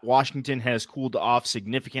hot. Washington has cooled off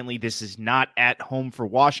significantly. This is not at home for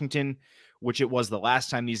Washington, which it was the last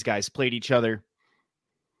time these guys played each other.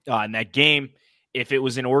 In that game, if it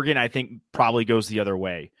was in Oregon, I think probably goes the other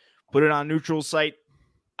way. Put it on a neutral site.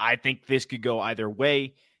 I think this could go either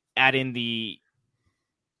way. Add in the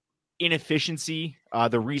inefficiency,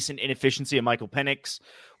 the recent inefficiency of Michael Penix,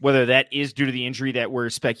 whether that is due to the injury that we're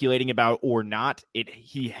speculating about or not.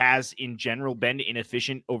 He has in general been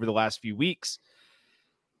inefficient over the last few weeks.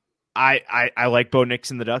 I like Bo Nix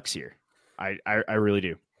and the Ducks here. I really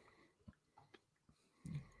do.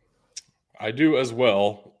 I do as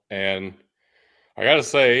well. And I got to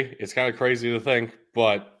say, it's kind of crazy to think,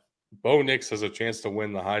 but Bo Nix has a chance to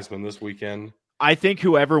win the Heisman this weekend. I think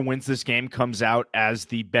whoever wins this game comes out as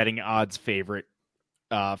the betting odds favorite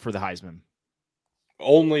for the Heisman.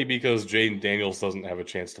 Only because Jaden Daniels doesn't have a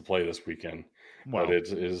chance to play this weekend. Well, but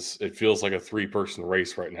it feels like a 3-person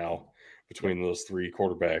race right now between those 3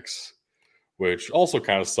 quarterbacks, which also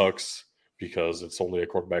kind of sucks because it's only a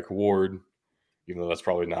quarterback award, even though that's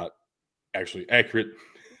probably not actually accurate.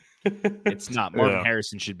 It's not. Marvin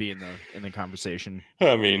Harrison should be in the conversation.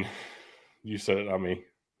 I mean, you said it, not me.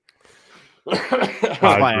 That's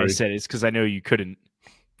why I said it's because I know you couldn't.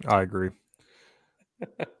 I agree.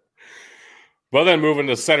 Well, then moving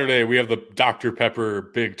to Saturday, we have the Dr. Pepper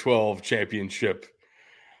Big 12 Championship.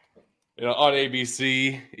 On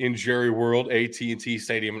ABC in Jerry World, AT&T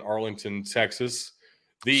Stadium in Arlington, Texas.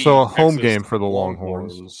 So a home game for the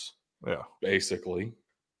Longhorns. Yeah. Basically.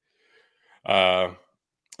 The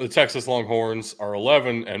Texas Longhorns are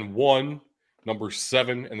 11-1, number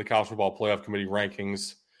 7 in the College Football Playoff Committee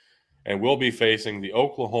rankings, and will be facing the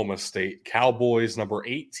Oklahoma State Cowboys, number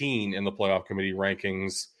 18 in the Playoff Committee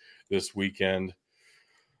rankings this weekend.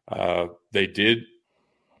 They did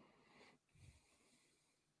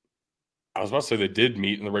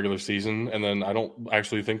meet in the regular season, and then I don't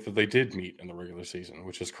actually think that they did meet in the regular season,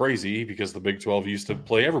 which is crazy because the Big 12 used to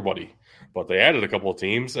play everybody, but they added a couple of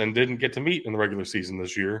teams and didn't get to meet in the regular season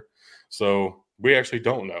this year. So we actually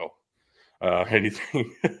don't know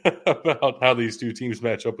anything about how these 2 teams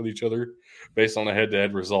match up with each other based on a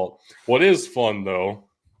head-to-head result. What is fun, though,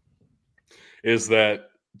 is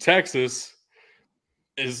that Texas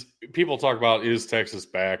is – people talk about, is Texas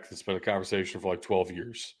back? It's been a conversation for like 12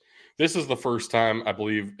 years. This is the first time, I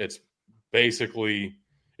believe, it's basically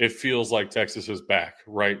 – it feels like Texas is back,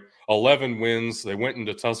 right? 11 wins. They went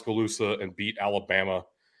into Tuscaloosa and beat Alabama.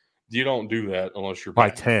 You don't do that unless you're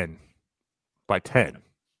back. By 10.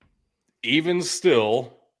 Even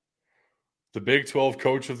still, the Big 12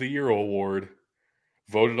 Coach of the Year award,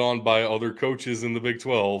 voted on by other coaches in the Big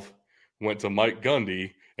 12, went to Mike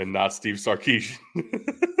Gundy and not Steve Sarkisian.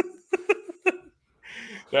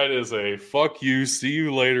 That is a fuck you, see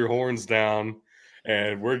you later, horns down,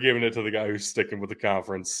 and we're giving it to the guy who's sticking with the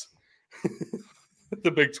conference.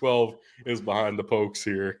 The Big 12 is behind the Pokes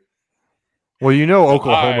here. Well,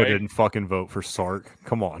 Oklahoma didn't fucking vote for Sark.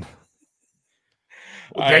 Come on.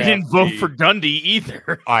 They didn't vote for Gundy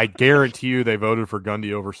either. I guarantee you they voted for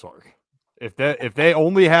Gundy over Sark. If they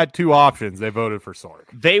only had 2 options, they voted for Sark.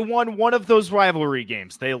 They won one of those rivalry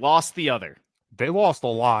games. They lost the other. They lost a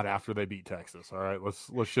lot after they beat Texas. All right,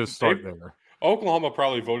 let's just start there. Oklahoma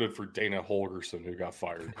probably voted for Dana Holgerson, who got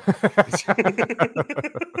fired.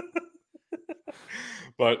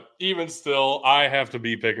 But even still, I have to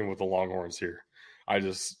be picking with the Longhorns here. I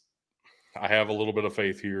have a little bit of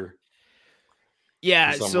faith here.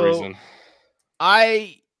 Yeah, for some reason.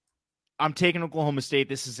 I'm taking Oklahoma State.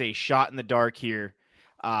 This is a shot in the dark here.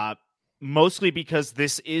 Mostly because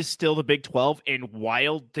this is still the Big 12 and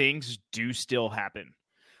wild things do still happen.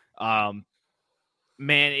 Man,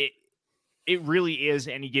 it really is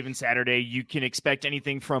any given Saturday. You can expect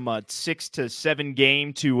anything from a 6-7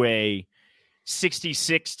 game to a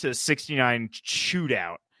 66-69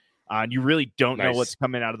 shootout. And you really don't know what's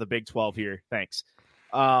coming out of the Big 12 here. Thanks.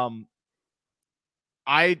 I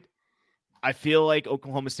feel like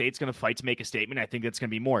Oklahoma State's going to fight to make a statement. I think that's going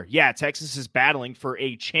to be more. Yeah, Texas is battling for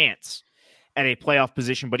a chance at a playoff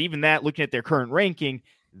position, but even that, looking at their current ranking,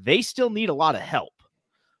 they still need a lot of help.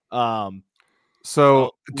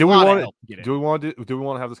 So do we want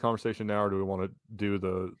to have this conversation now, or do we want to do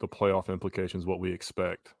the playoff implications, what we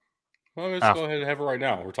expect? Well, let's go ahead and have it right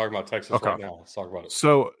now. We're talking about Texas right now. Let's talk about it.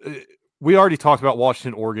 So we already talked about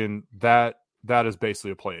Washington, Oregon. That is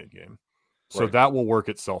basically a play-in game. So that will work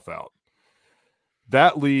itself out.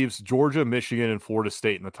 That leaves Georgia, Michigan, and Florida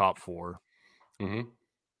State in the top 4. Mm-hmm.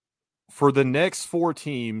 For the next 4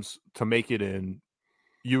 teams to make it in,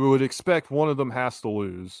 you would expect one of them has to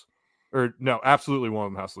lose. Or no, absolutely one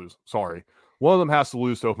of them has to lose. Sorry. One of them has to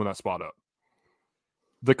lose to open that spot up.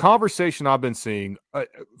 The conversation I've been seeing,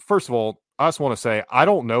 first of all, I just want to say, I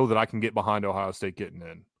don't know that I can get behind Ohio State getting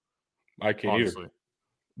in. I can't honestly. either.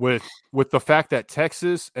 With the fact that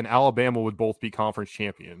Texas and Alabama would both be conference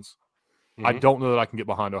champions, mm-hmm. I don't know that I can get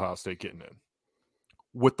behind Ohio State getting in.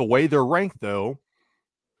 With the way they're ranked, though,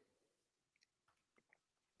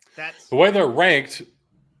 the way they're ranked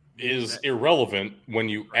is irrelevant when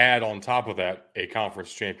you add on top of that a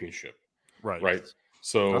conference championship. Right.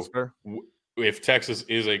 So that's fair. If Texas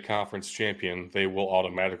is a conference champion, they will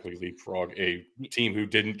automatically leapfrog a team who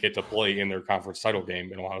didn't get to play in their conference title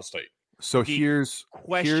game in Ohio State. So here's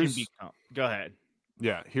go ahead.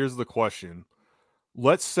 Yeah, here's the question.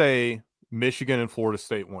 Let's say Michigan and Florida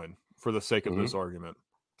State win for the sake of this argument.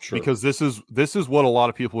 Sure. because this is what a lot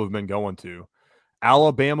of people have been going to.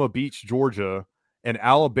 Alabama beats Georgia, and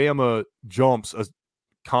Alabama jumps a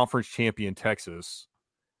conference champion Texas,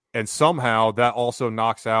 and somehow that also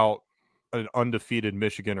knocks out an undefeated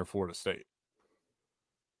Michigan or Florida State.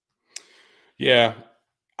 Yeah,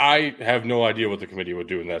 I have no idea what the committee would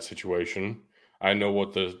do in that situation. I know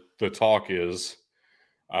what the talk is,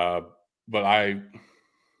 but I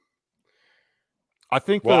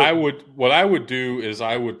think what I would do is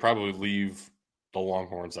I would probably leave the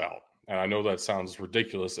Longhorns out, and I know that sounds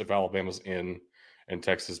ridiculous if Alabama's in and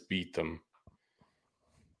Texas beat them.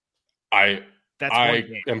 I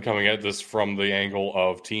am coming at this from the angle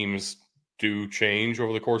of teams do change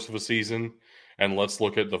over the course of a season, and let's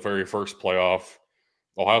look at the very first playoff.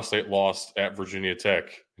 Ohio State lost at Virginia Tech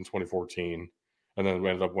in 2014, and then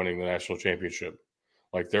ended up winning the national championship.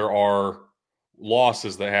 Like, there are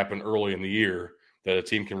losses that happen early in the year that a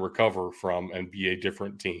team can recover from and be a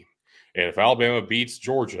different team. And if Alabama beats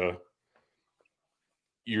Georgia,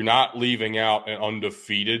 you're not leaving out an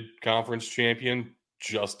undefeated conference champion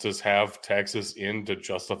just to have Texas in to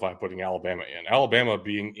justify putting Alabama in. Alabama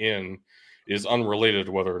being in is unrelated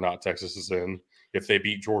to whether or not Texas is in. If they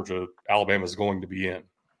beat Georgia, Alabama is going to be in.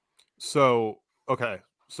 So, okay.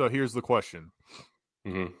 So here's the question.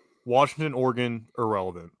 Mm-hmm. Washington, Oregon,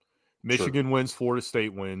 irrelevant. Michigan wins, Florida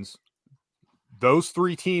State wins. Those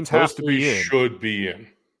three teams have to be in. Should be in.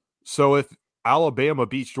 So if Alabama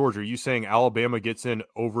beats Georgia, are you saying Alabama gets in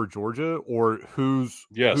over Georgia, or who's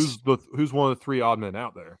one of the three odd men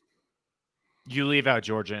out there? You leave out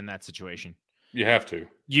Georgia in that situation. You have to.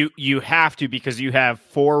 You have to, because you have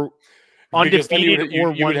four undefeated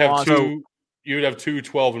or one loss. You would have two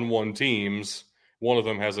 12-1 teams. One of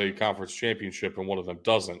them has a conference championship and one of them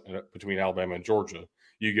doesn't. Between Alabama and Georgia,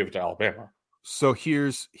 you give it to Alabama. So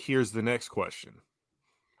here's the next question.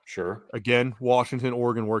 Sure. Again, Washington,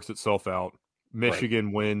 Oregon works itself out.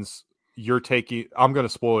 Michigan wins. I'm going to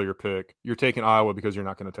spoil your pick. You're taking Iowa because you're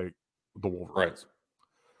not going to take the Wolverines. Right.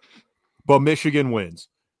 But Michigan wins.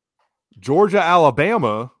 Georgia,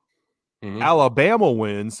 Alabama. Mm-hmm. Alabama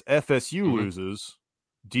wins. FSU loses.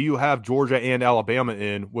 Do you have Georgia and Alabama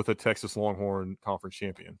in with a Texas Longhorn conference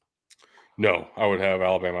champion? No, I would have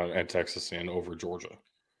Alabama and Texas in over Georgia.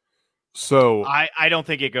 So I don't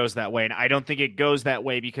think it goes that way. And I don't think it goes that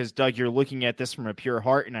way because, Doug, you're looking at this from a pure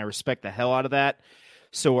heart, and I respect the hell out of that.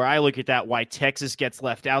 So where I look at that, why Texas gets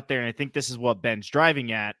left out there, and I think this is what Ben's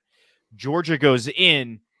driving at, Georgia goes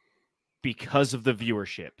in because of the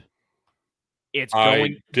viewership. It's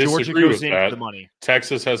going. Georgia goes in for the money.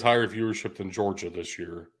 Texas has higher viewership than Georgia this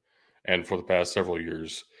year, and for the past several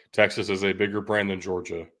years, Texas is a bigger brand than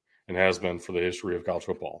Georgia, and has been for the history of college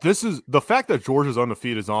football. This is the fact that Georgia's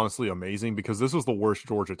undefeated is honestly amazing, because this was the worst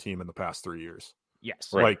Georgia team in the past 3 years.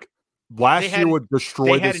 Yes, right. Like last year would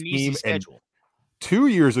destroy this team, and 2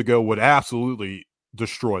 years ago would absolutely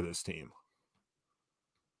destroy this team.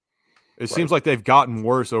 It seems like they've gotten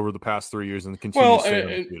worse over the past 3 years and continue to stay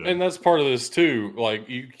undefeated. And that's part of this too. Like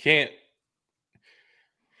you can't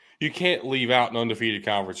leave out an undefeated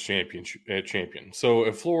conference champion. So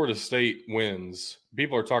if Florida State wins,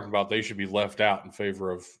 people are talking about they should be left out in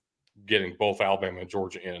favor of getting both Alabama and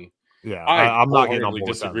Georgia in. Yeah, I'm not getting on board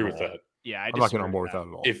disagree with that. Yeah, I'm not getting on board with that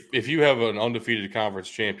at all. If you have an undefeated conference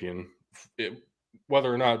champion,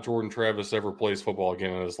 whether or not Jordan Travis ever plays football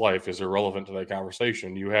again in his life is irrelevant to that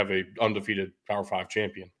conversation. You have a undefeated Power 5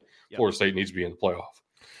 champion. Yep. Florida State needs to be in the playoff.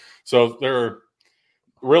 So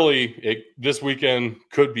this weekend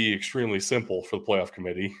could be extremely simple for the playoff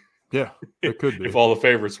committee. Yeah, it could be. If all the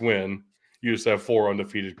favorites win, you just have 4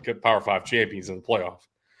 undefeated Power 5 champions in the playoff.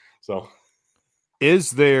 So,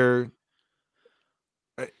 is there?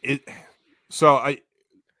 Tug,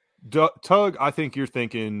 I think you're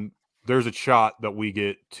thinking there's a shot that we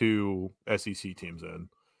get 2 SEC teams in.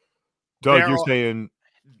 Doug, you're saying,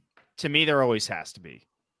 to me, there always has to be.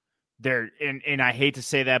 And I hate to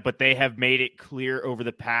say that, but they have made it clear over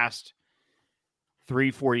the past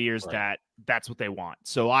 3-4 years that that's what they want.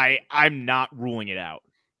 So I'm not ruling it out.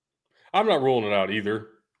 I'm not ruling it out either.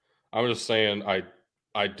 I'm just saying,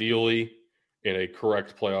 ideally, in a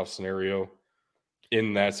correct playoff scenario,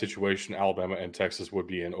 in that situation, Alabama and Texas would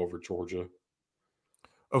be in over Georgia.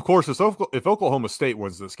 Of course, if Oklahoma State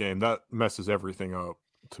wins this game, that messes everything up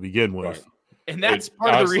to begin with. Right. And that's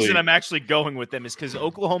part of the reason I'm actually going with them, is because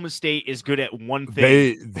Oklahoma State is good at one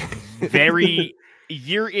thing. Very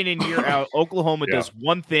year in and year out, Oklahoma does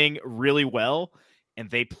one thing really well, and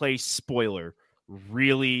they play spoiler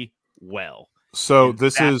really well. So and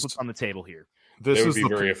that's what's on the table here. They would be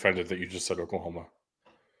very offended that you just said Oklahoma.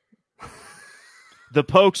 The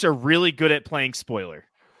Pokes are really good at playing spoiler.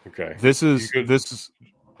 Okay. This is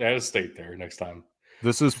Add a state there next time.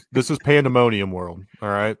 This is pandemonium world. All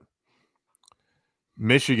right.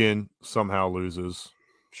 Michigan somehow loses.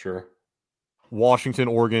 Sure. Washington,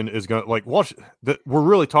 Oregon is going to we're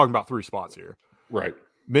really talking about 3 spots here. Right.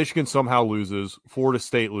 Michigan somehow loses. Florida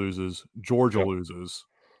State loses. Georgia loses.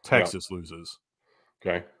 Texas loses.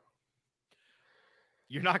 Okay.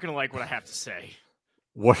 You're not going to like what I have to say.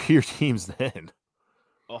 What are your teams then?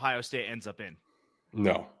 Ohio State ends up in.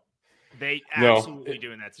 No. They absolutely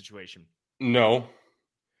do in that situation. No.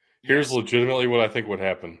 Here's legitimately what I think would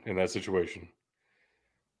happen in that situation.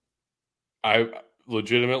 It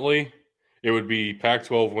would be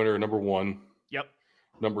Pac-12 winner number 1. Yep.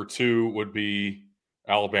 Number 2 would be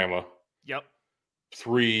Alabama. Yep.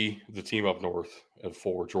 3, the team up north, and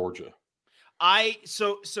 4, Georgia.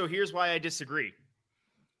 So here's why I disagree.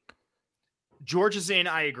 Georgia's in,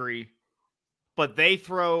 I agree, but they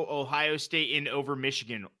throw Ohio State in over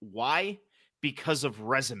Michigan. Why? Because of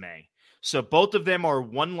resume. So both of them are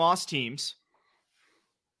 1-loss teams.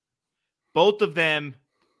 Both of them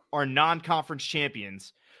are non-conference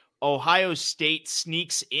champions. Ohio State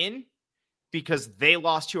sneaks in because they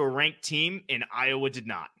lost to a ranked team and Iowa did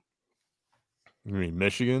not. You mean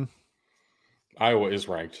Michigan? Iowa is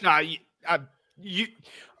ranked. You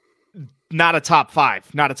not a top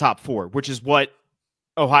 5, not a top 4, which is what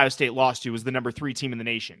Ohio State lost to, was the number 3 team in the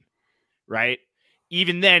nation, right?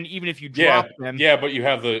 Even then, even if you drop them, but you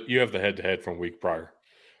have the head-to-head from week prior.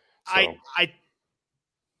 So.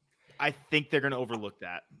 I think they're going to overlook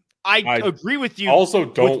that. I agree with you. Also,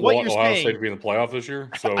 don't want Ohio State to be in the playoff this year.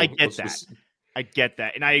 So I get that. I get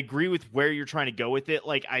that, and I agree with where you're trying to go with it.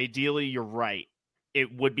 Like, ideally, you're right.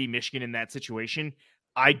 It would be Michigan in that situation.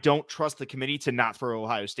 I don't trust the committee to not throw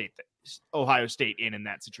Ohio State in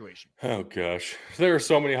that situation. Oh gosh, there are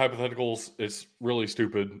so many hypotheticals. It's really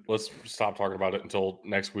stupid. Let's stop talking about it until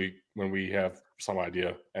next week when we have some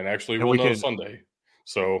idea. And actually, we'll know Sunday,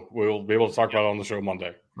 so we'll be able to talk about it on the show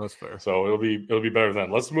Monday. That's fair. So it'll be better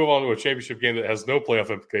then. Let's move on to a championship game that has no playoff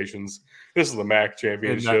implications. This is the MAC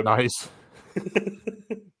championship. Isn't that nice?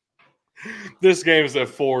 This game is at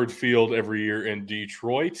Ford Field every year in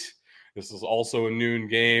Detroit. This is also a noon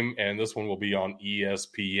game, and this one will be on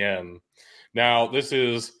ESPN. Now, this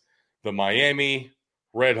is the Miami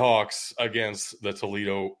Redhawks against the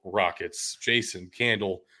Toledo Rockets. Jason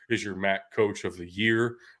Candle is your MAC Coach of the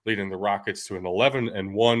Year, leading the Rockets to an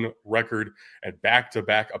 11-1 record and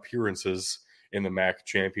back-to-back appearances in the MAC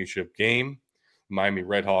championship game. Miami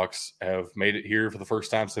Redhawks have made it here for the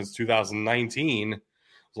first time since 2019. It was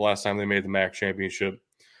the last time they made the MAC championship,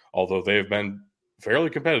 although they've been fairly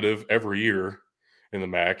competitive every year in the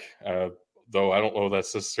MAC, though I don't know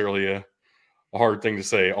that's necessarily a hard thing to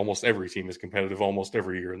say. Almost every team is competitive almost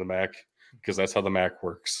every year in the MAC because that's how the MAC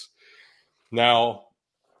works. Now,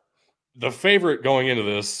 the favorite going into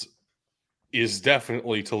this is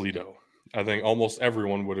definitely Toledo. I think almost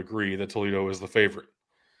everyone would agree that Toledo is the favorite.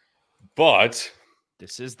 But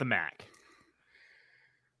this is the MAC.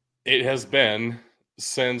 It has been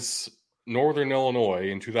since Northern Illinois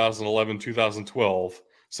in 2011-2012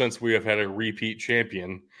 since we have had a repeat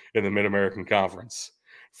champion in the Mid-American Conference.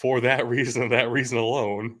 For that reason,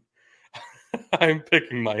 alone, I'm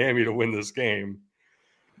picking Miami to win this game.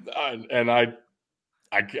 And I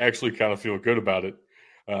actually kind of feel good about it.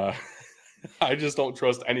 I just don't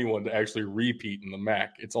trust anyone to actually repeat in the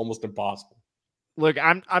MAC. It's almost impossible. Look,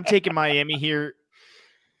 I'm taking Miami here.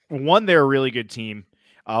 One, they're a really good team.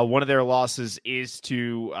 One of their losses is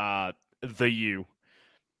to the U.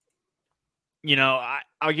 You know,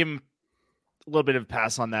 I'll give them a little bit of a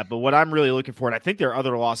pass on that. But what I'm really looking for, and I think their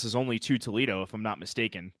other loss is only to Toledo, if I'm not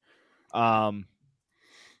mistaken. What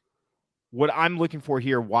I'm looking for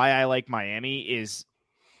here, why I like Miami, is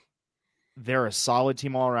they're a solid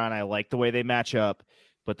team all around. I like the way they match up.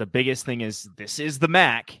 But the biggest thing is this is the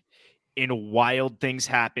MAC, and wild things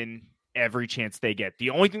happen every chance they get.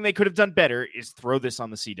 The only thing they could have done better is throw this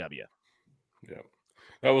on the CW. Yeah.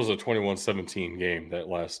 That was a 21-17 game, that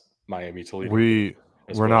last Miami Toledo.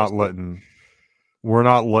 We're not letting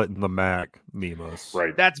the MAC meme us.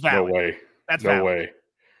 Right. That's valid. No way. That's no valid.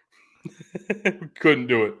 way. Couldn't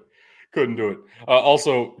do it.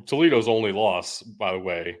 Also, Toledo's only loss, by the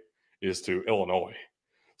way, is to Illinois.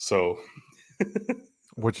 So,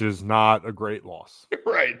 which is not a great loss.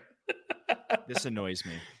 Right. This annoys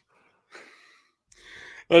me.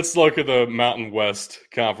 Let's look at the Mountain West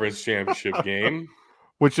Conference Championship game.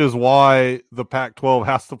 Which is why the Pac-12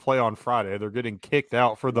 has to play on Friday. They're getting kicked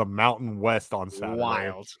out for the Mountain West on Saturday.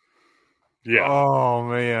 Wild. Yeah. Oh,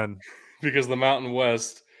 man. Because the Mountain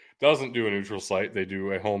West doesn't do a neutral site. They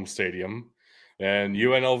do a home stadium. And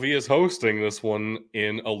UNLV is hosting this one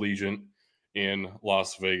in Allegiant in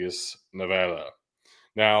Las Vegas, Nevada.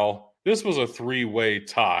 Now, this was a 3-way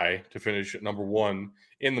tie to finish at number 1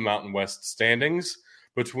 in the Mountain West standings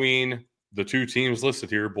between the two teams listed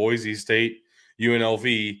here, Boise State,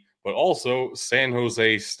 UNLV, but also San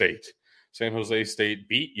Jose State. San Jose State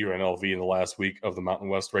beat UNLV in the last week of the Mountain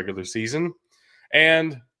West regular season,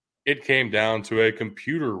 and it came down to a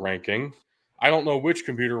computer ranking. I don't know which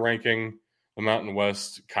computer ranking. The Mountain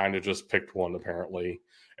West kind of just picked one, apparently.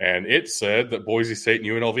 And it said that Boise State and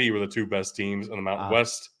UNLV were the two best teams in the Mountain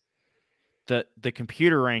West. The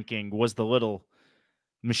computer ranking was the little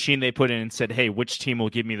machine they put in and said, hey, which team will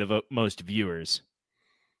give me the most viewers?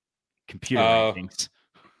 Computer rankings.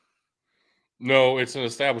 No, it's an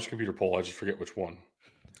established computer poll. I just forget which one.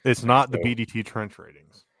 It's not the BDT trench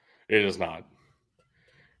ratings. It is not.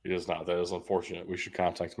 It is not. That is unfortunate. We should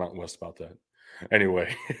contact Mountain West about that.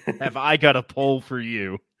 Anyway. Have I got a poll for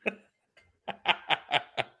you?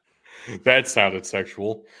 That sounded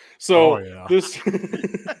sexual. So this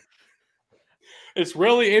it's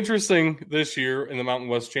really interesting this year in the Mountain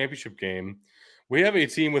West Championship game. We have a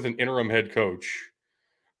team with an interim head coach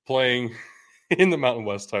playing in the Mountain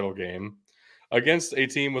West title game against a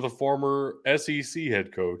team with a former SEC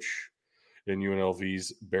head coach in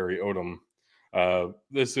UNLV's Barry Odom.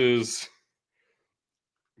 This is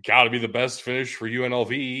got to be the best finish for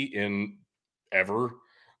UNLV in ever.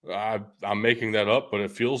 I'm making that up, but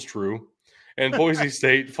it feels true. And Boise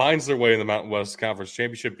State finds their way in the Mountain West Conference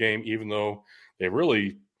Championship game, even though they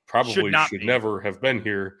really probably should never have been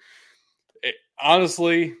here.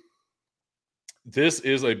 Honestly, this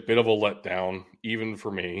is a bit of a letdown, even for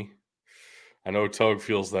me. I know Tug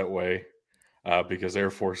feels that way because Air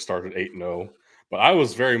Force started 8-0. But I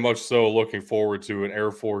was very much so looking forward to an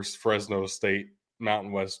Air Force Fresno State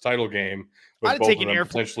Mountain West title game with both of them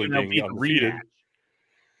potentially being undefeated.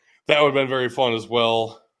 That would have been very fun as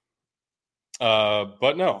well.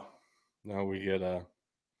 But no, we get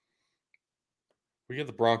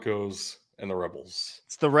the Broncos and the Rebels.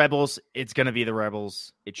 It's the Rebels. It's going to be the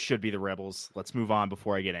Rebels. It should be the Rebels. Let's move on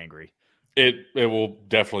before I get angry. It will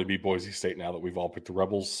definitely be Boise State now that we've all picked the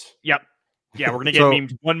Rebels. Yep. Yeah, we're going to get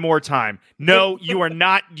memed one more time. No, you are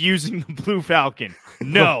not using the Blue Falcon.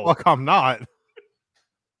 No. Fuck, I'm not.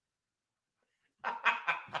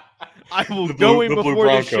 I will go in before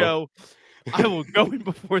the show. I will go in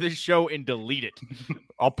before the show and delete it.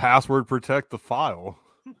 I'll password protect the file.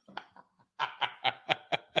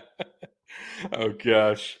 Oh,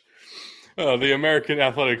 gosh. The American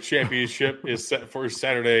Athletic Championship is set for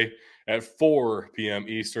Saturday at 4 p.m.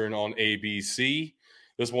 Eastern on ABC.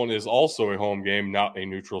 This one is also a home game, not a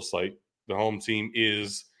neutral site. The home team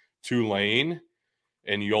is Tulane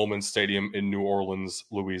and Yulman Stadium in New Orleans,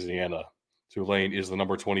 Louisiana. Tulane is the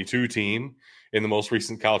number 22 team in the most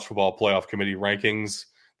recent college football playoff committee rankings.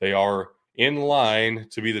 They are in line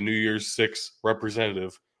to be the New Year's Six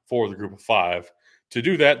representative for the group of 5. To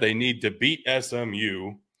do that, they need to beat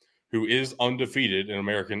SMU, who is undefeated in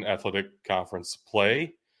American Athletic Conference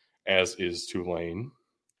play, as is Tulane.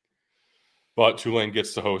 But Tulane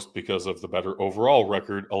gets to host because of the better overall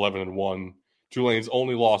record, 11-1. Tulane's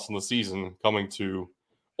only loss in the season coming to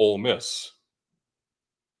Ole Miss.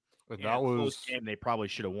 But that was a game they probably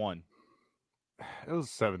should have won. It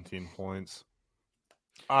was 17 points.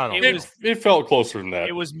 It felt closer than that.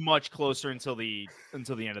 It was much closer until the end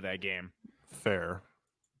of that game. Fair.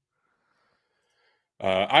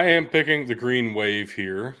 I am picking the Green Wave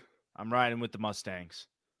here. I'm riding with the Mustangs.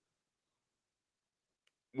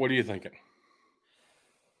 What are you thinking?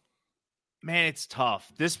 Man, it's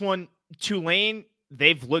tough. This one, Tulane,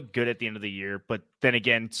 they've looked good at the end of the year, but then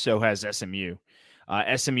again, so has SMU.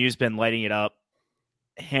 SMU's been lighting it up,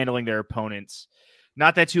 handling their opponents.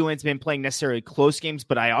 Not that Tulane's been playing necessarily close games,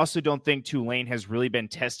 but I also don't think Tulane has really been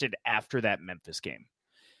tested after that Memphis game.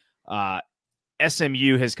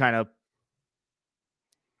 SMU has kind of...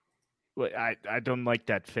 I don't like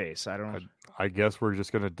that face. I guess we're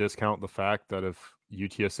just going to discount the fact that if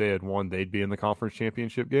UTSA had won, they'd be in the conference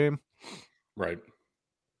championship game. Right.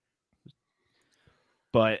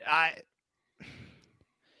 But I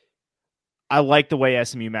like the way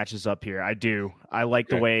SMU matches up here. I do. I like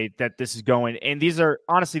the way that this is going. And these are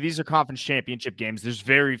conference championship games. There's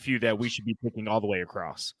very few that we should be picking all the way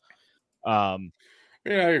across. Yeah,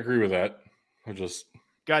 I agree with that. I just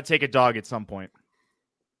got to take a dog at some point.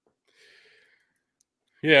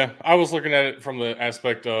 Yeah, I was looking at it from the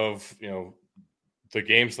aspect of, the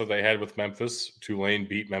games that they had with Memphis. Tulane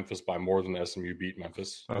beat Memphis by more than SMU beat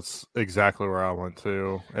Memphis. That's exactly where I went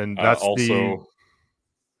to. And that's also...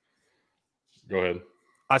 Go ahead.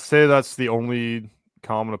 I say that's the only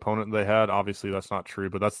common opponent they had. Obviously, that's not true,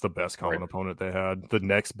 but that's the best common opponent they had. The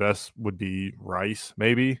next best would be Rice,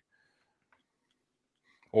 maybe.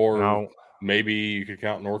 Or maybe you could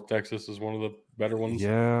count North Texas as one of the better ones.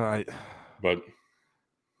 Yeah, but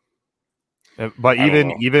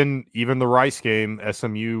even the Rice game,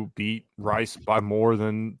 SMU beat Rice by more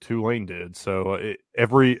than Tulane did. So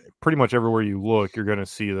pretty much everywhere you look, you're going to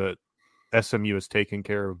see that SMU is taking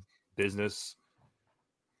care of business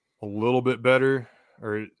a little bit better,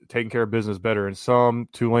 or taking care of business better in some.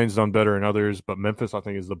 Tulane's done better in others, but Memphis, I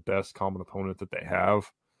think, is the best common opponent that they have.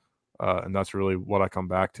 And that's really what I come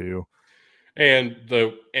back to. And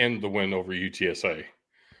the win over UTSA,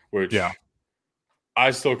 which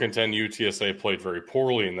I still contend UTSA played very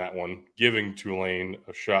poorly in that one, giving Tulane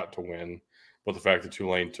a shot to win. But the fact that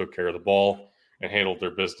Tulane took care of the ball and handled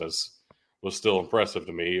their business was still impressive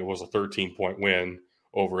to me. It was a 13-point win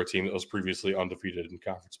over a team that was previously undefeated in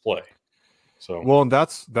conference play. So, well, and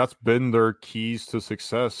that's been their keys to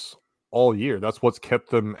success all year. That's what's kept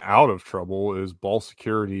them out of trouble, is ball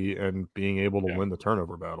security and being able to win the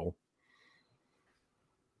turnover battle.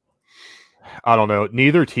 I don't know.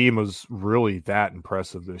 Neither team was really that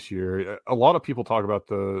impressive this year. A lot of people talk about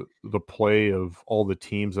the play of all the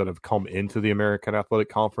teams that have come into the American Athletic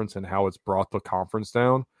Conference and how it's brought the conference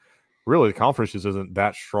down. Really, the conference just isn't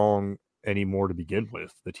that strong anymore to begin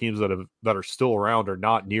with. The teams that are still around are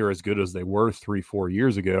not near as good as they were 3-4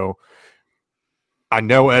 years ago. I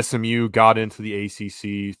know SMU got into the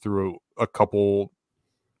ACC through a couple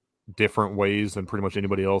different ways than pretty much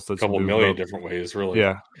anybody else. That's a couple million different ways, really.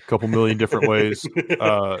 Yeah, a couple million different ways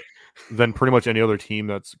than pretty much any other team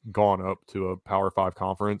that's gone up to a Power 5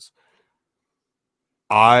 conference.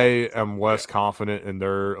 I am less confident in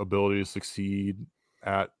their ability to succeed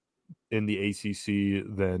in the ACC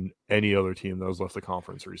than any other team that has left the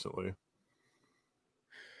conference recently.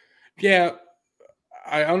 Yeah,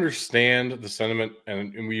 I understand the sentiment,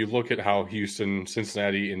 and when you look at how Houston,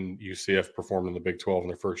 Cincinnati, and UCF performed in the Big 12 in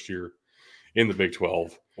their first year in the Big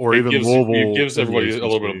 12, or even Louisville, it gives everybody a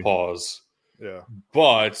little bit of pause. Yeah,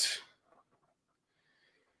 but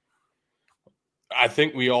I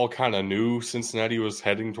think we all kind of knew Cincinnati was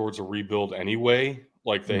heading towards a rebuild anyway.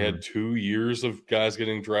 Like, they had 2 years of guys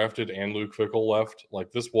getting drafted and Luke Fickell left.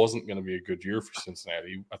 Like, this wasn't going to be a good year for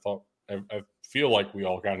Cincinnati. I feel like we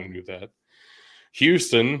all kind of knew that.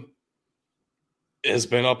 Houston has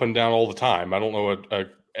been up and down all the time. I don't know at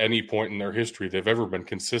any point in their history they've ever been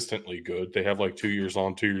consistently good. They have like 2 years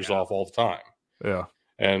on, 2 years off all the time. Yeah.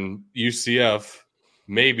 And UCF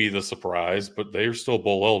may be the surprise, but they're still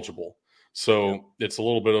bowl eligible. So it's a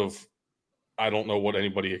little bit of, I don't know what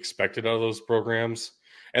anybody expected out of those programs.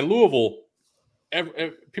 And Louisville,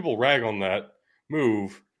 people rag on that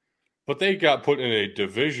move, but they got put in a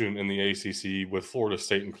division in the ACC with Florida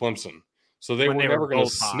State and Clemson. So they were never going to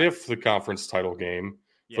sniff the conference title game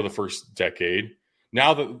for the first decade.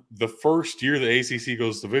 Now that the first year the ACC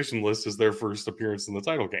goes divisionless is their first appearance in the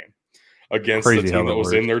title game against the team that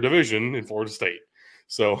was in their division in Florida State.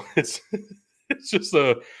 So it's just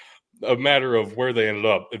a matter of where they ended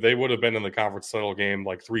up. They would have been in the conference title game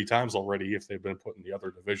like 3 times already if they'd been put in the other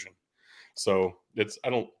division. So I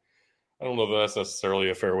don't know that that's necessarily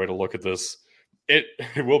a fair way to look at this. It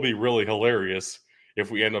will be really hilarious if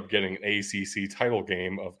we end up getting an ACC title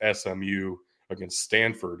game of SMU against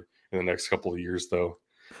Stanford in the next couple of years, though.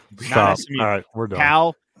 Stop. All right, we're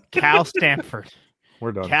done. Cal Stanford.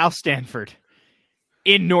 We're done. Cal Stanford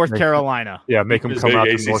in North Carolina. Yeah, make them come out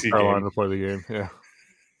to North Carolina to play the game. Yeah.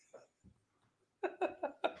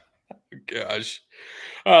 Gosh.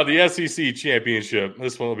 The SEC Championship.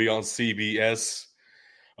 This one will be on CBS.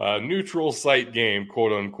 Neutral site game,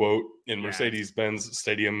 quote unquote, in Mercedes-Benz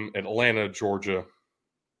Stadium in Atlanta, Georgia.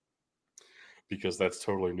 Because that's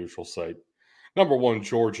totally neutral site. Number 1,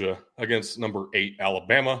 Georgia against number 8,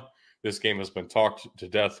 Alabama. This game has been talked to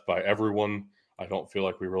death by everyone. I don't feel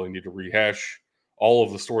like we really need to rehash all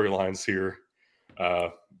of the storylines here.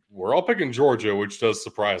 We're all picking Georgia, which does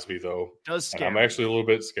surprise me, though. Does scare I'm actually a little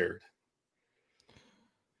bit scared.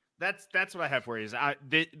 That's what I have for you.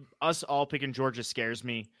 Us all picking Georgia scares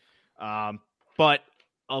me. But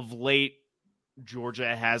of late,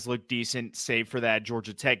 Georgia has looked decent, save for that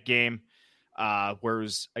Georgia Tech game.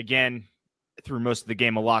 Whereas, again, through most of the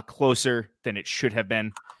game, a lot closer than it should have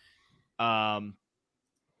been.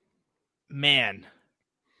 Man,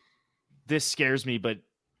 this scares me. But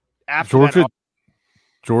after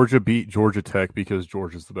Georgia beat Georgia Tech because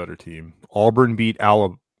Georgia's the better team. Auburn beat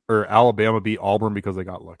Alabama beat Auburn because they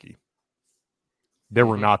got lucky. They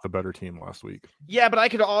were not the better team last week. Yeah, but I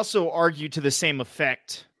could also argue to the same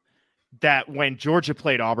effect that when Georgia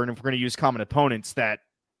played Auburn, if we're going to use common opponents, that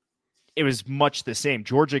it was much the same.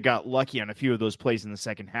 Georgia got lucky on a few of those plays in the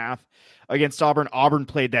second half against Auburn. Auburn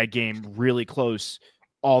played that game really close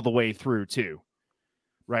all the way through too,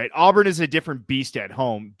 right? Auburn is a different beast at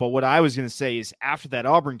home. But what I was going to say is after that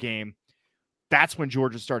Auburn game, that's when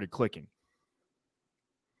Georgia started clicking.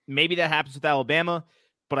 Maybe that happens with Alabama,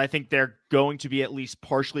 but I think they're going to be at least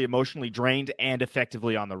partially emotionally drained and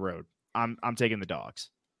effectively on the road. I'm taking the Dogs.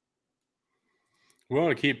 We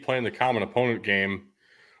want to keep playing the common opponent game.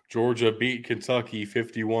 Georgia beat Kentucky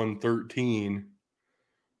 51-13.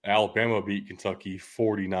 Alabama beat Kentucky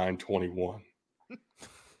 49-21.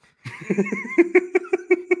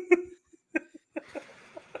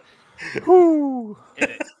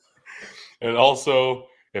 And also,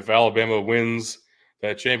 if Alabama wins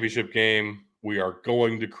that championship game, we are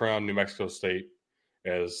going to crown New Mexico State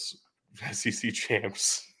as SEC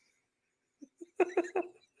champs.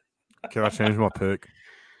 Can I change my pick?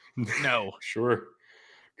 No. Sure.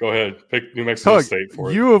 Go ahead. Pick New Mexico State for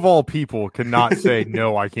it. You of all people cannot say,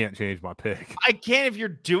 no, I can't change my pick. I can if you're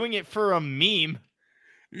doing it for a meme.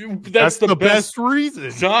 That's the best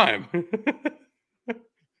reason. Time.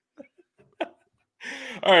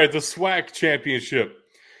 All right, the SWAC championship.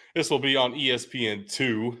 This will be on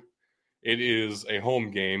ESPN2. It is a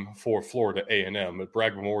home game for Florida A&M at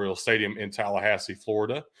Bragg Memorial Stadium in Tallahassee,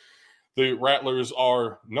 Florida. The Rattlers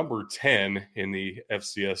are number 10 in the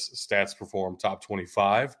FCS Stats Perform Top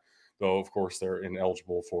 25, though, of course, they're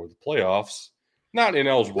ineligible for the playoffs. Not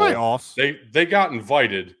ineligible. Playoffs. They got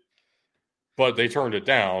invited, but they turned it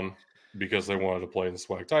down because they wanted to play in the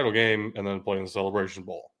SWAC title game and then play in the Celebration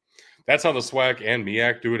Bowl. That's how the SWAC and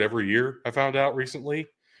MEAC do it every year, I found out recently.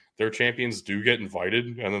 Their champions do get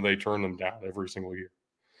invited, and then they turn them down every single year.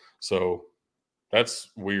 So that's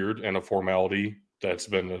weird and a formality that's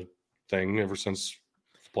been a thing ever since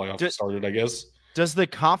playoffs started, I guess. Does the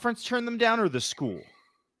conference turn them down or the school?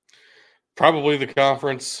 Probably the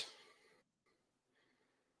conference.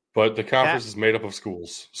 But the conference is made up of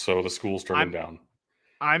schools, so the schools turn them down.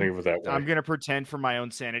 Think of it that way. I'm going to pretend for my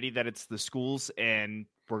own sanity that it's the schools, and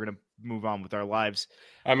we're going to move on with our lives.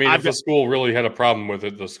 I mean, if the school really had a problem with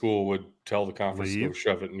it, the school would tell the conference to go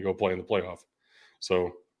shove it and go play in the playoff.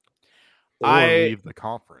 So, leave the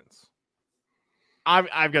conference.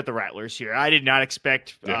 I've got the Rattlers here. I did not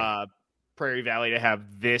expect Prairie Valley to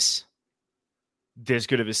have this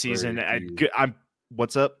good of a season.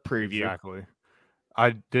 What's up, Prairie View? Exactly.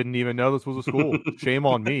 I didn't even know this was a school. Shame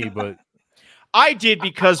on me, but I did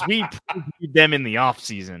because we previewed them in the off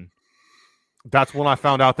season. That's when I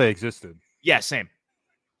found out they existed. Yeah, same.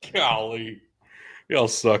 Golly, y'all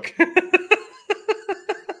suck.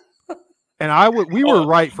 And we were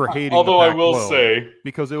right for hating. Although I will say,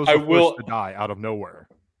 because it was the first to die out of nowhere.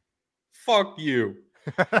 Fuck you.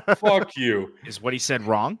 Fuck you. Is what he said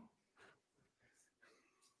wrong?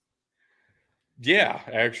 Yeah,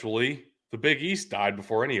 actually, the Big East died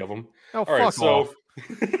before any of them. Oh, all right, so off.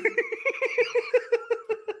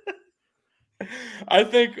 I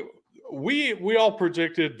think we all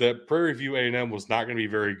predicted that Prairie View A&M was not going to be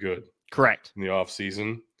very good. Correct. In the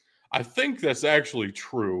offseason. I think that's actually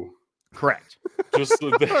true. Correct. Just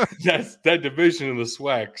that division in the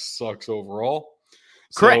SWAC sucks overall.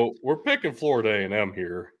 Correct. So we're picking Florida A&M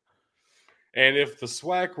here. And if the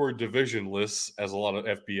SWAC were divisionless, as a lot of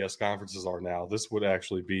FBS conferences are now, this would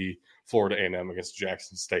actually be Florida A&M against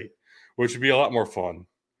Jackson State, which would be a lot more fun.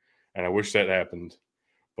 And I wish that happened,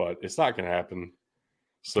 but it's not going to happen.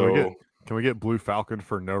 So can we get Blue Falcon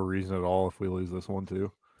for no reason at all if we lose this one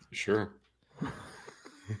too? Sure.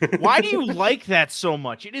 Why do you like that so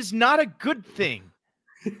much? It is not a good thing.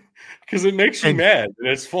 Because it makes you mad and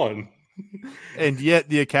it's fun. And yet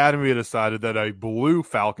the Academy decided that a Blue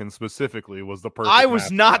Falcon specifically was the perfect I was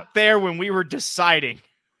mascot. not there when we were deciding.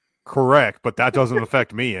 Correct, but that doesn't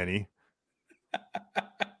affect me any.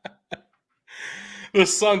 The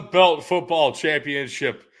Sun Belt Football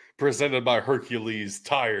Championship presented by Hercules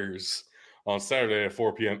Tires on Saturday at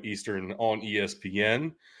 4 p.m. Eastern on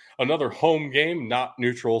ESPN. Another home game, not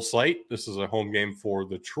neutral site. This is a home game for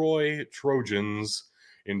the Troy Trojans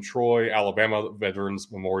in Troy, Alabama,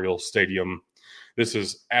 Veterans Memorial Stadium. This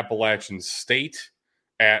is Appalachian State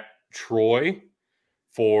at Troy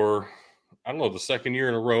for, the second year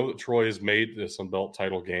in a row that Troy has made the Sun Belt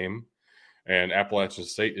title game. And Appalachian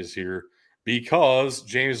State is here because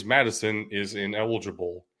James Madison is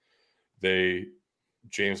ineligible.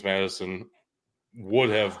 James Madison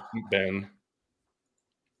would have been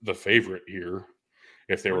the favorite here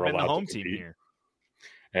if they were allowed the home to compete. team here.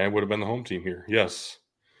 And would have been the home team here, yes.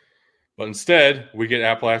 But instead, we get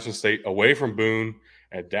Appalachian State away from Boone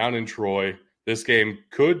and down in Troy. This game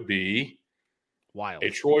could be wild, a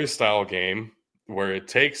Troy-style game where it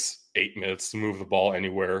takes 8 minutes to move the ball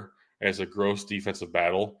anywhere, and it's a gross defensive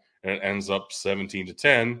battle, and it ends up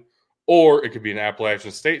 17-10. Or it could be an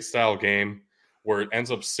Appalachian State style game where it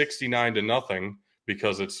ends up 69-0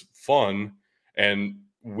 because it's fun, and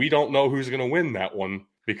we don't know who's going to win that one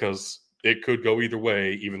because it could go either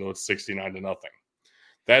way, even though it's 69-0.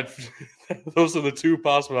 Those are the two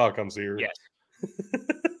possible outcomes here. Yes.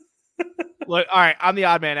 Look, all right, I'm the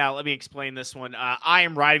odd man out. Let me explain this one. I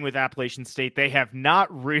am riding with Appalachian State. They have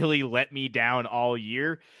not really let me down all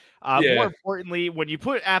year. More importantly, when you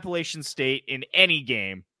put Appalachian State in any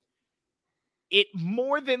game, it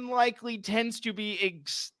more than likely tends to be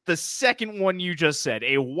the second one you just said,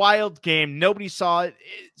 a wild game. Nobody saw it.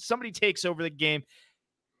 Somebody takes over the game.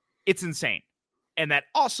 It's insane. And that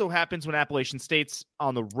also happens when Appalachian State's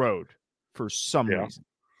on the road for some reason.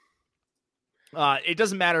 It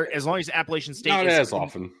doesn't matter as long as Appalachian State not as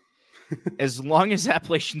often. As long as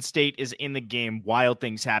Appalachian State is in the game, wild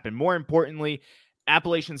things happen. More importantly,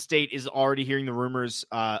 Appalachian State is already hearing the rumors.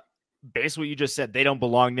 Basically what you just said, they don't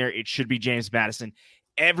belong there. It should be James Madison.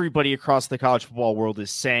 Everybody across the college football world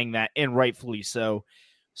is saying that, and rightfully so.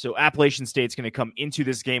 So Appalachian State's going to come into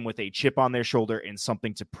this game with a chip on their shoulder and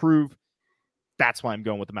something to prove. That's why I'm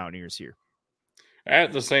going with the Mountaineers here.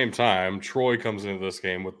 At the same time, Troy comes into this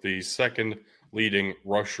game with the second leading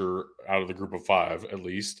rusher out of the group of 5, at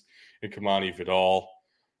least, in Kamani Vidal.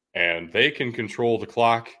 And they can control the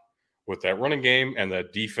clock with that running game and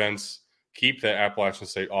that defense, keep that Appalachian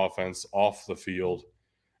State offense off the field.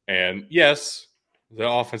 And yes, the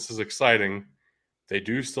offense is exciting. They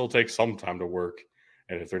do still take some time to work.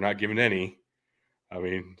 And if they're not given any, I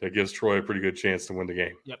mean, that gives Troy a pretty good chance to win the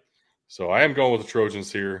game. Yep. So I am going with the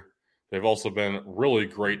Trojans here. They've also been really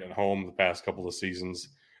great at home the past couple of seasons,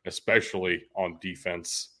 especially on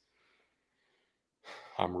defense.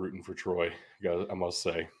 I'm rooting for Troy, I must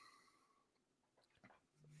say.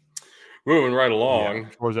 Moving right along.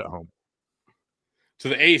 Troy's at home. To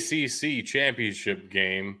the ACC championship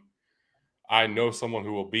game. I know someone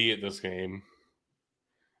who will be at this game.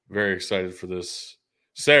 Very excited for this.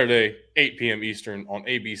 Saturday, 8 p.m. Eastern on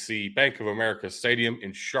ABC, Bank of America Stadium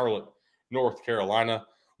in Charlotte, North Carolina.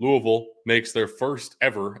 Louisville makes their first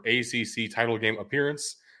ever ACC title game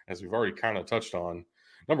appearance, as we've already kind of touched on.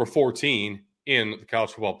 Number 14 in the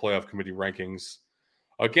College Football Playoff Committee rankings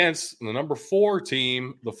against the number 4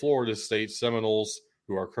 team, the Florida State Seminoles,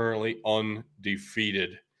 who are currently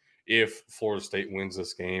undefeated. If Florida State wins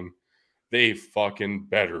this game, they fucking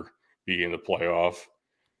better be in the playoff.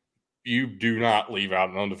 You do not leave out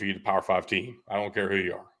an undefeated Power 5 team. I don't care who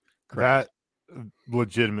you are. Correct. That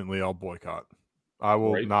legitimately I'll boycott. I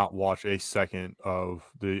will not watch a second of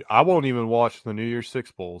I won't even watch the New Year's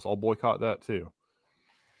Six Bowls. I'll boycott that too.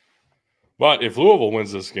 But if Louisville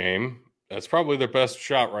wins this game, that's probably their best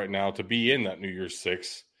shot right now to be in that New Year's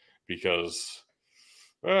Six because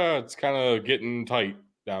it's kind of getting tight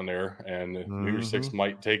down there. And New Year's Six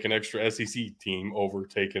might take an extra SEC team over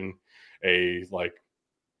taking a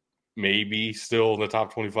maybe still in the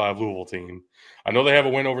top 25 Louisville team. I know they have a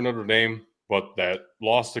win over Notre Dame, but that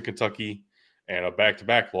loss to Kentucky and a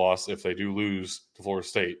back-to-back loss, if they do lose to Florida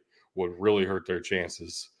State, would really hurt their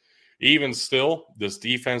chances. Even still, this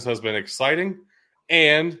defense has been exciting,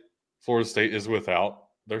 and Florida State is without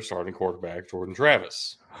their starting quarterback, Jordan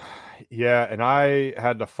Travis. Yeah, and I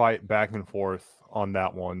had to fight back and forth on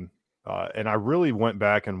that one. And I really went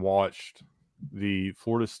back and watched the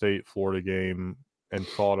Florida State-Florida game and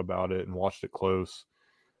thought about it and watched it close.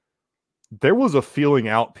 There was a feeling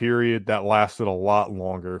out period that lasted a lot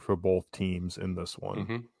longer for both teams in this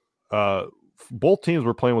one. Both teams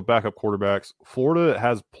were playing with backup quarterbacks. Florida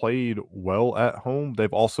has played well at home.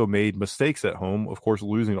 They've also made mistakes at home, of course,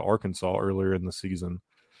 losing to Arkansas earlier in the season.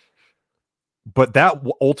 But that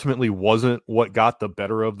ultimately wasn't what got the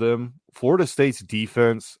better of them. Florida State's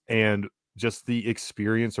defense and just the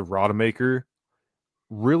experience of Rodemaker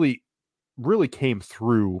really came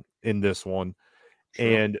through in this one. Sure.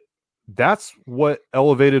 And that's what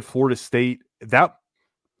elevated Florida State. That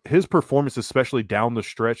his performance, especially down the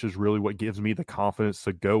stretch, is really what gives me the confidence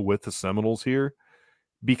to go with the Seminoles here,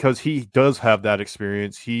 because he does have that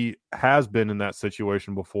experience. He has been in that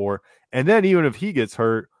situation before. And then even if he gets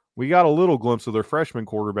hurt, we got a little glimpse of their freshman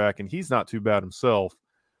quarterback, and he's not too bad himself.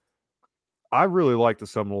 I really like the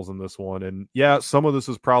Seminoles in this one. And yeah, some of this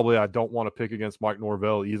is probably I don't want to pick against Mike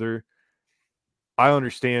Norvell either. I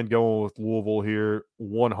understand going with Louisville here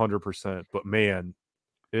 100%, but man,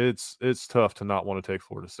 it's tough to not want to take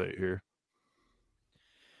Florida State here.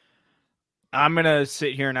 I'm going to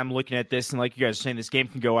sit here and I'm looking at this, and like you guys are saying, this game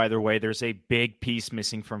can go either way. There's a big piece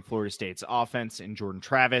missing from Florida State's offense and Jordan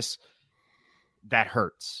Travis. That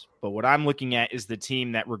hurts. But what I'm looking at is the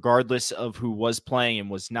team that, regardless of who was playing and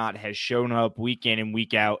was not, has shown up week in and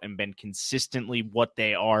week out and been consistently what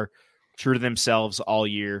they are, true to themselves all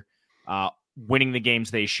year, winning the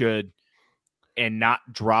games they should, and not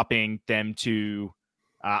dropping them to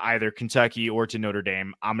either Kentucky or to Notre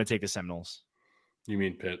Dame. I'm going to take the Seminoles. You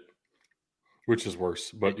mean Pitt, which is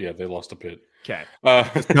worse. But, yeah, they lost to Pitt. Okay.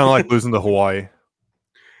 It's kind of like losing to Hawaii.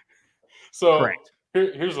 So correct.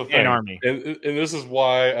 Here's the thing. And Army. And this is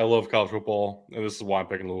why I love college football, and this is why I'm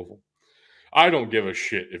picking Louisville. I don't give a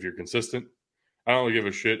shit if you're consistent. I don't give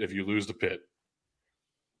a shit if you lose to Pitt.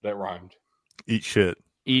 That rhymed. Eat shit.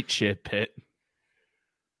 Eat shit, Pitt.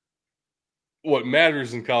 What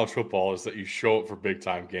matters in college football is that you show up for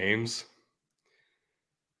big-time games.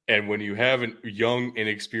 And when you have a young,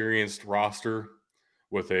 inexperienced roster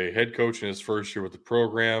with a head coach in his first year with the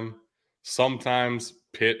program, sometimes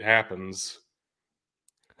Pitt happens.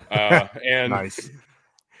 And nice.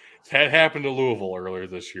 That happened to Louisville earlier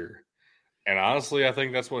this year. And honestly, I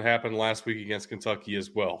think that's what happened last week against Kentucky as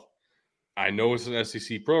well. I know it's an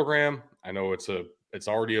SEC program. I know it's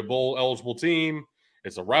already a bowl eligible team.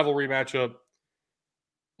 It's a rivalry matchup.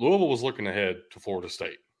 Louisville was looking ahead to Florida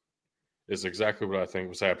State. Is exactly what I think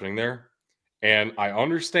was happening there. And I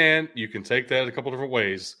understand you can take that a couple different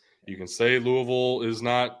ways. You can say Louisville is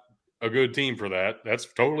not a good team for that. That's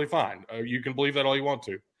totally fine. You can believe that all you want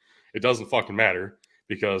to. It doesn't fucking matter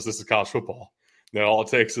because this is college football. Now all it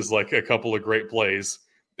takes is like a couple of great plays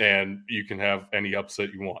and you can have any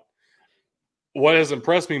upset you want. What has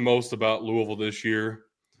impressed me most about Louisville this year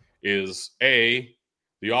is the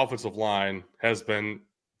offensive line has been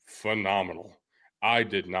phenomenal. I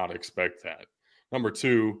did not expect that. Number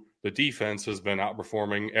 2, the defense has been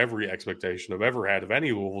outperforming every expectation I've ever had of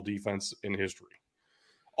any Louisville defense in history.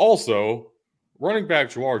 Also, running back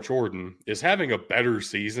Jawhar Jordan is having a better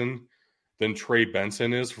season than Trey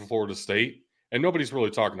Benson is for Florida State, and nobody's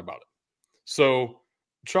really talking about it. So,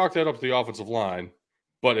 chalk that up to the offensive line.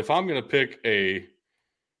 But if I'm going to pick a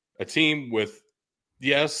team with,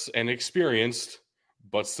 yes, an experienced,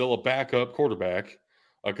 but still a backup quarterback,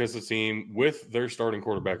 against a team with their starting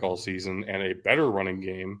quarterback all season and a better running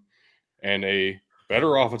game and a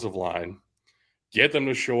better offensive line, get them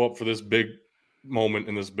to show up for this big moment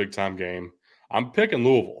in this big-time game, I'm picking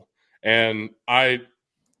Louisville. And I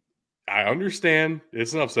understand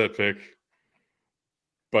it's an upset pick,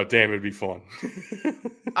 but damn, it'd be fun.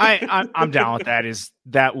 I'm down with that.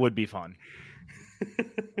 That would be fun.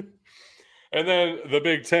 And then the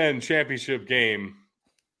Big Ten championship game,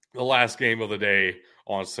 the last game of the day,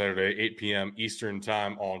 on Saturday, 8 p.m. Eastern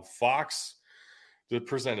time on Fox,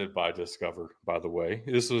 presented by Discover, by the way.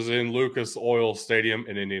 This was in Lucas Oil Stadium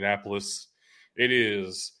in Indianapolis. It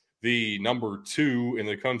is the number 2 in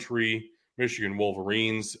the country, Michigan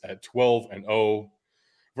Wolverines at 12-0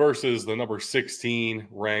 versus the number 16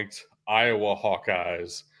 ranked Iowa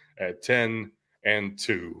Hawkeyes at 10-2.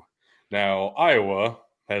 Now, Iowa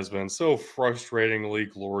has been so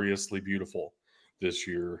frustratingly, gloriously beautiful this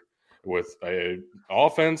year, with an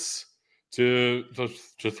offense to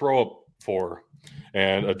throw up for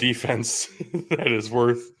and a defense that is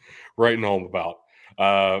worth writing home about.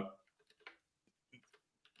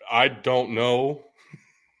 I don't know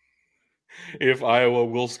if Iowa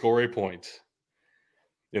will score a point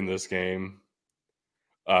in this game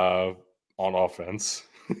on offense.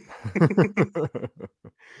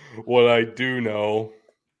 What I do know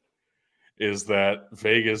is that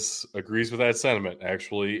Vegas agrees with that sentiment.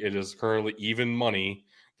 Actually, it is currently even money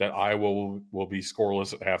that Iowa will be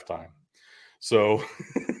scoreless at halftime. So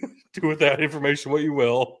do with that information what you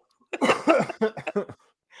will.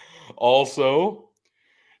 Also,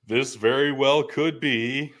 this very well could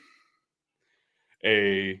be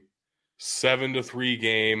a 7-3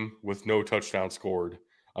 game with no touchdown scored.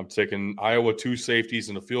 I'm taking Iowa 2 safeties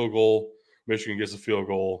and a field goal. Michigan gets a field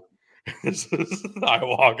goal. This is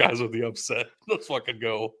Iowa Hawkeyes with the upset. Let's fucking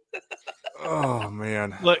go. Oh,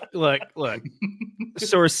 man. Look.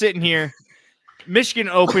 So we're sitting here. Michigan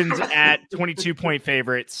opens at 22-point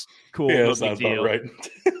favorites. Cool. Yeah, no sounds big deal. about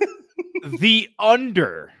right. The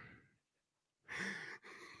under.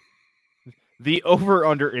 The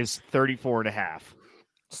over-under is 34.5.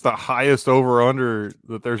 It's the highest over-under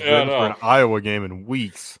that there's been for an Iowa game in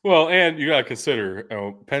weeks. Well, and you got to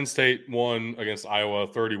consider, Penn State won against Iowa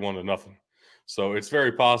 31-0. So it's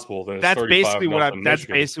very possible that that's basically what I'm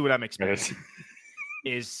expecting.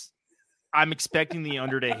 I'm expecting the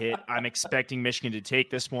under to hit. I'm expecting Michigan to take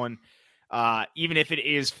this one. Even if it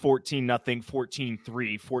is 14-0, 14-3,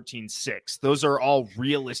 14-6. Those are all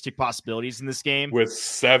realistic possibilities in this game. With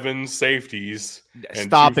 7 safeties and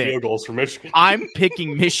Stop 2 it. field goals for Michigan. I'm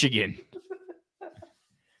picking Michigan.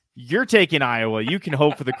 You're taking Iowa. You can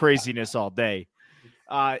hope for the craziness all day.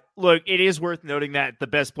 Look, it is worth noting that the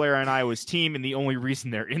best player on Iowa's team, and the only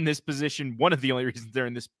reason they're in this position, one of the only reasons they're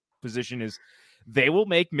in this position, is they will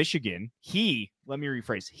make Michigan. He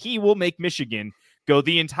will make Michigan go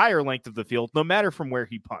the entire length of the field, no matter from where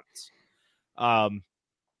he punts.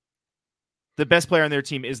 The best player on their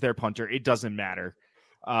team is their punter. It doesn't matter.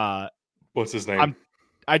 What's his name?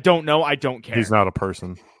 I don't know. I don't care. He's not a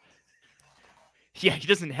person. Yeah, he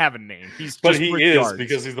doesn't have a name. He is yards.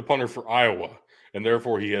 Because he's the punter for Iowa, and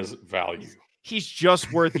therefore he has value. He's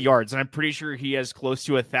just worth yards, and I'm pretty sure he has close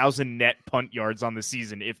to 1,000 net punt yards on the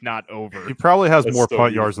season, if not over. He probably has more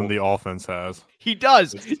punt yards than the offense has. He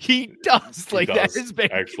does. He does. That has been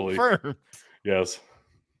confirmed. Yes.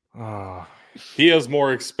 He has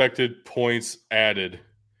more expected points added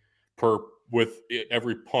with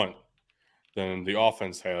every punt than the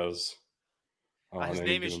offense has. His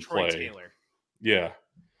name is Troy Taylor. Yeah.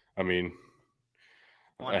 I mean,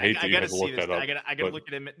 I hate that you have to look that up. I gotta look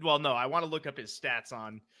at him. Well, no, I want to look up his stats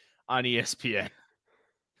on ESPN.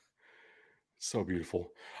 So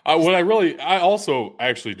beautiful. I also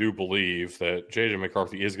actually do believe that J.J.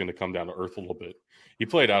 McCarthy is going to come down to earth a little bit. He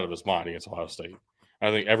played out of his mind against Ohio State. I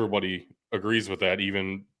think everybody agrees with that.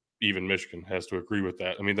 Even Michigan has to agree with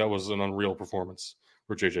that. I mean, that was an unreal performance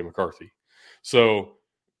for J.J. McCarthy. So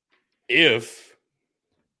if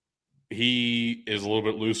he is a little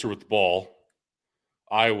bit looser with the ball,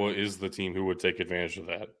 Iowa is the team who would take advantage of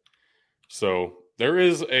that. So there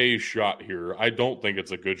is a shot here. I don't think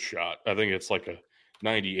it's a good shot. I think it's like a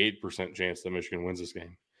 98% chance that Michigan wins this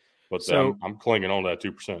game. But I'm clinging on that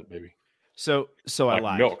 2%, baby. So like I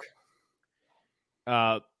lied. Milk.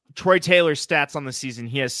 Troy Taylor's stats on the season: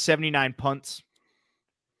 he has 79 punts,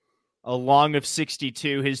 a long of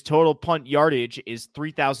 62. His total punt yardage is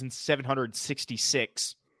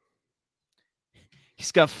 3,766.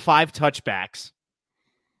 He's got 5 touchbacks,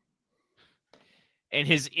 and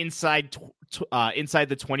his inside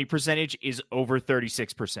the 20 percentage is over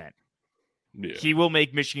 36%. Yeah. He will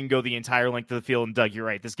make Michigan go the entire length of the field. And Doug, you're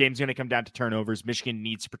right. This game's going to come down to turnovers. Michigan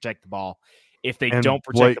needs to protect the ball. If they don't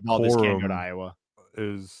protect the ball, this can't go to Iowa.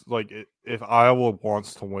 Is like, if Iowa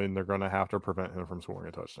wants to win, they're going to have to prevent him from scoring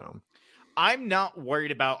a touchdown. I'm not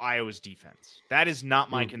worried about Iowa's defense. That is not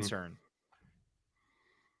my concern.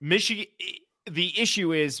 Michigan. The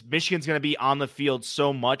issue is Michigan's going to be on the field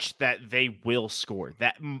so much that they will score.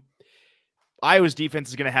 That Iowa's defense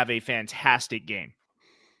is going to have a fantastic game.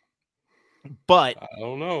 But I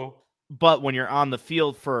don't know. But when you're on the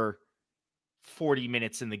field for 40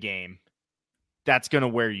 minutes in the game, that's going to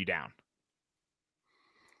wear you down.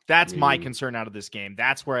 That's my concern out of this game.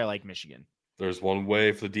 That's where I like Michigan. There's one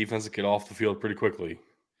way for the defense to get off the field pretty quickly.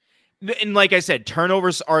 And like I said,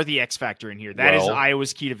 turnovers are the X factor in here. That is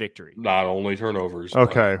Iowa's key to victory. Not only turnovers.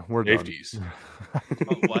 Okay, we're safeties.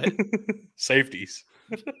 Oh, what? Safeties.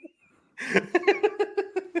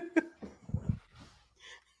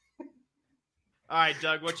 All right,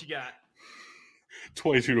 Doug, what you got?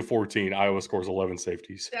 22-14. Iowa scores 11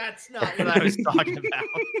 safeties. That's not what I was talking about.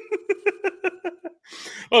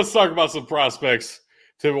 Let's talk about some prospects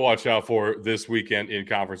to watch out for this weekend in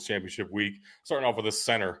Conference Championship Week. Starting off with the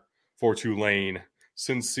center for Tulane,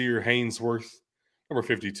 Sincere Haynesworth, number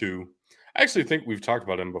 52. I actually think we've talked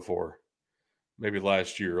about him before, maybe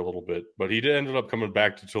last year a little bit, but he ended up coming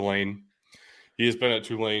back to Tulane. He has been at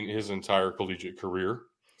Tulane his entire collegiate career.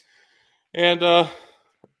 And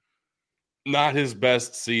not his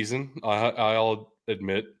best season, I'll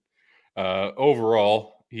admit.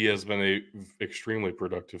 Overall, he has been an extremely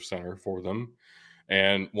productive center for them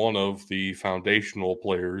and one of the foundational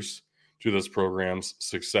players to this program's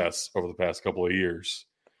success over the past couple of years.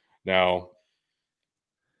 Now,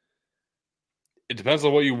 it depends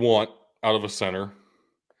on what you want out of a center.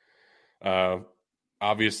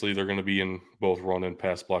 Obviously, they're going to be in both run and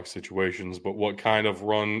pass block situations, but what kind of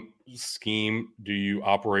run scheme do you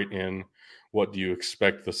operate in? What do you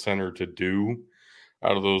expect the center to do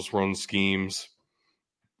out of those run schemes?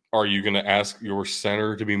 Are you going to ask your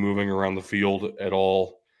center to be moving around the field at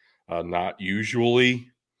all? Not usually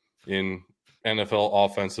in NFL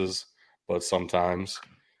offenses, but sometimes.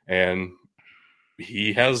 And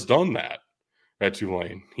he has done that at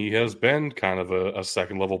Tulane. He has been kind of a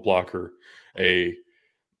second-level blocker, a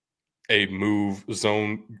move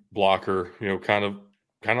zone blocker, kind of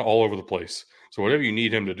all over the place. So whatever you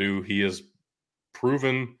need him to do, he has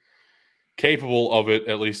proven capable of it,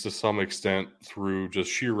 at least to some extent, through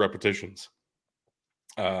just sheer repetitions.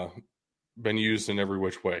 Been used in every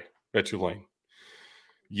which way at Tulane.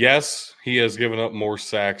 Yes, he has given up more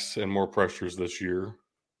sacks and more pressures this year.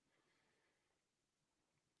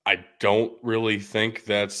 I don't really think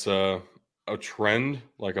that's a trend,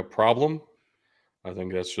 like a problem. I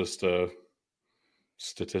think that's just a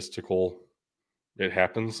statistical. It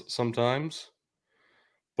happens sometimes,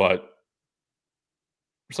 but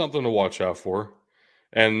something to watch out for.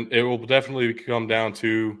 And it will definitely come down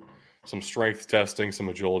to some strength testing, some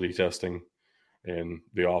agility testing in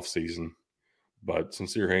the off season. But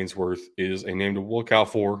Sincere Haynesworth is a name to look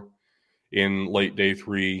out for in late day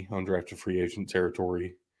 3 undrafted free agent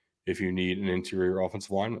territory if you need an interior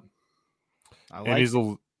offensive lineman. And he's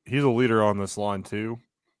a leader on this line too.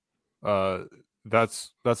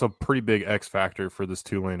 That's a pretty big X factor for this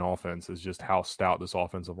Tulane offense, is just how stout this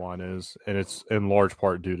offensive line is, and it's in large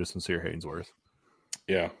part due to Sincere Haynesworth.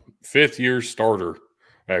 Yeah, 5th-year starter.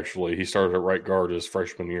 Actually, he started at right guard his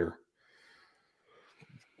freshman year.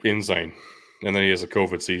 Insane. And then he has a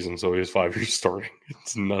COVID season, so he has 5 years starting.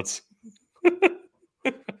 It's nuts.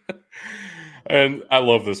 And I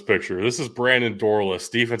love this picture. This is Brandon Dorlus,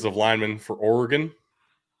 defensive lineman for Oregon.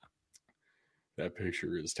 That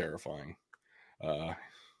picture is terrifying.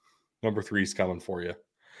 Number 3 is coming for you.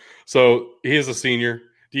 So he is a senior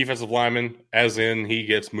defensive lineman, as in he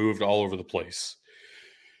gets moved all over the place.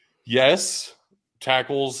 Yes,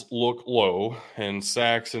 tackles look low, and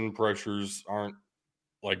sacks and pressures aren't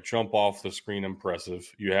like jump off the screen impressive.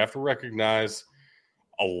 You have to recognize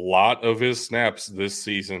a lot of his snaps this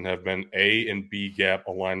season have been A and B gap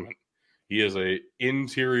alignment. He is a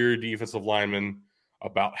interior defensive lineman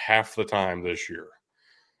about half the time this year.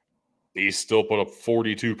 He still put up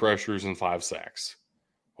 42 pressures and 5 sacks.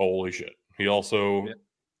 Holy shit. He also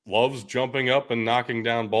loves jumping up and knocking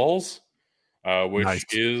down balls,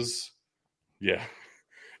 which is a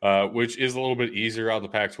little bit easier out of the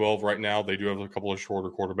Pac-12 right now. They do have a couple of shorter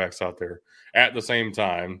quarterbacks out there. At the same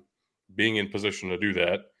time, being in position to do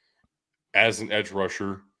that as an edge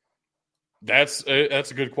rusher, that's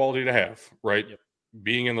a good quality to have, right? Yep.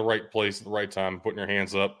 Being in the right place at the right time, putting your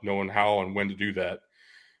hands up, knowing how and when to do that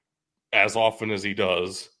as often as he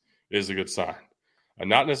does is a good sign.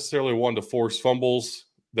 Not necessarily one to force fumbles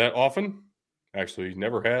that often. Actually, he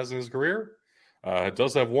never has in his career. It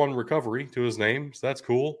does have 1 recovery to his name, so that's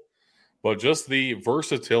cool. But just the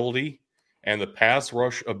versatility and the pass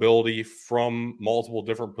rush ability from multiple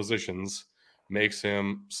different positions makes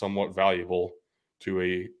him somewhat valuable to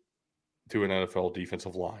an NFL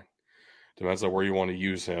defensive line. Depends on where you want to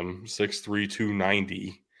use him. 6'3",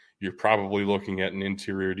 290. You're probably looking at an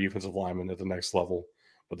interior defensive lineman at the next level.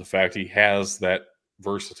 But the fact he has that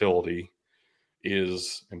versatility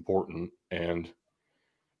is important and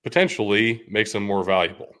potentially makes him more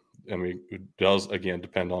valuable. I mean, it does, again,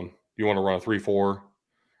 depend on, you want to run a 3-4 or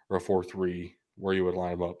a 4-3, where you would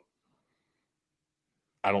line him up.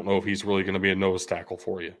 I don't know if he's really going to be a nose tackle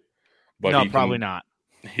for you. But no, probably not.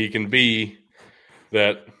 He can be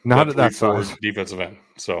that, not at that size defensive end.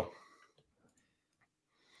 So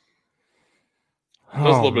does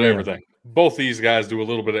a little bit of everything. Both these guys do a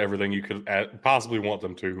little bit of everything you could possibly want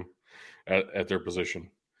them to at their position,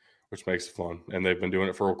 which makes it fun. And they've been doing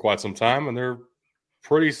it for quite some time, and they're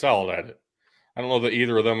pretty solid at it. I don't know that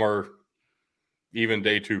either of them are even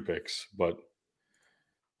day 2 picks, but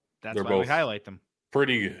that's why we highlight them.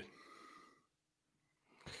 Pretty good.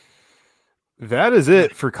 That is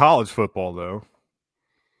it for college football, though.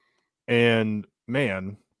 And,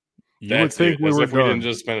 man, you would think we were done. We didn't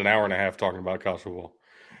just spend an hour and a half talking about college football.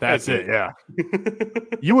 That's it, yeah.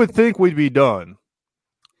 You would think we'd be done.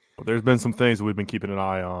 But there's been some things that we've been keeping an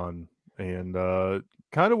eye on. And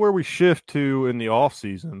kind of where we shift to in the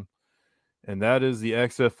offseason, and that is the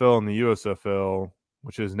XFL and the USFL,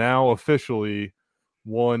 which is now officially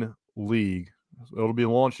one league. It'll be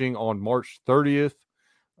launching on March 30th.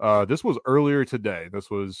 This was earlier today. This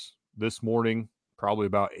was this morning, probably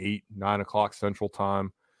about 8-9 o'clock Central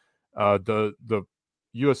Time. The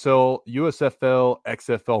USFL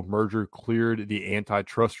XFL merger cleared the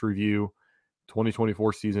antitrust review.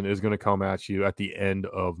 2024 season is going to come at you at the end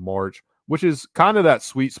of March, which is kind of that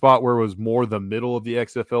sweet spot where it was more the middle of the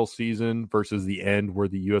XFL season versus the end where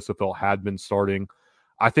the USFL had been starting.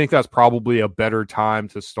 I think that's probably a better time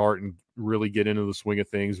to start and really get into the swing of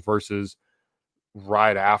things versus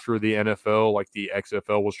right after the NFL, like the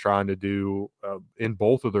XFL was trying to do in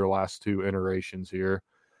both of their last 2 iterations here.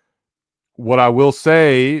 What I will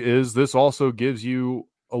say is this also gives you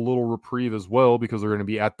a little reprieve as well, because they're going to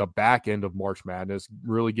be at the back end of March Madness,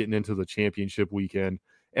 really getting into the championship weekend.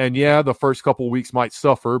 And yeah, the first couple of weeks might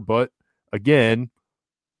suffer, but again,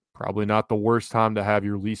 probably not the worst time to have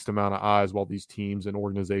your least amount of eyes while these teams and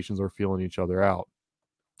organizations are feeling each other out.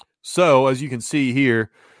 So as you can see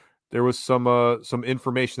here, there was some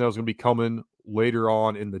information that was going to be coming later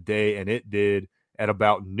on in the day, and it did. at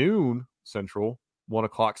about noon Central, 1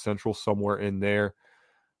 o'clock Central, somewhere in there.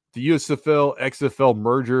 The USFL XFL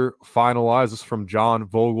merger finalizes from John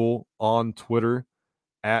Vogel on Twitter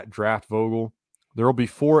at Draft Vogel. There will be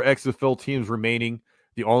 4 XFL teams remaining: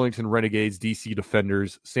 the Arlington Renegades, DC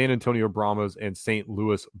Defenders, San Antonio Brahmas, and St.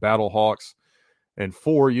 Louis Battlehawks, and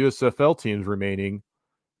 4 USFL teams remaining: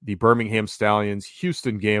 the Birmingham Stallions,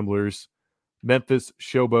 Houston Gamblers, Memphis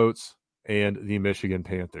Showboats, and the Michigan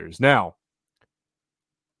Panthers. Now,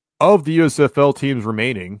 of the USFL teams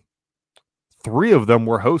remaining, 3 of them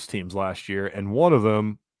were host teams last year, and 1 of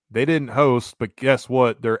them, they didn't host, but guess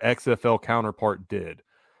what? Their XFL counterpart did.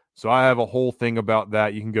 So I have a whole thing about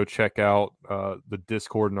that. You can go check out the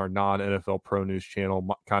Discord and our non-NFL Pro News channel,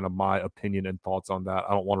 kind of my opinion and thoughts on that.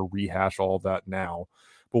 I don't want to rehash all of that now.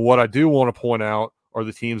 But what I do want to point out are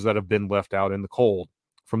the teams that have been left out in the cold.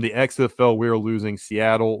 From the XFL, we are losing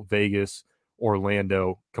Seattle, Vegas,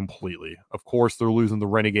 Orlando completely. Of course, they're losing the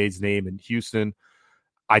Renegades name in Houston.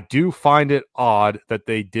 I do find it odd that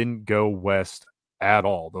they didn't go west at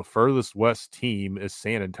all. The furthest west team is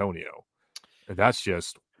San Antonio. That's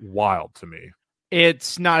just wild to me.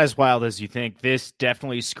 It's not as wild as you think. This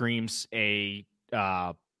definitely screams a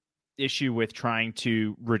issue with trying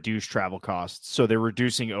to reduce travel costs. So they're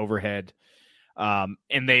reducing overhead.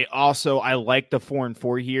 And they also, I like the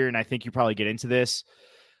 4-4 here, and I think you probably get into this.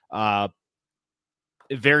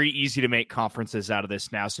 Very easy to make conferences out of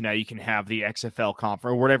this now. So now you can have the XFL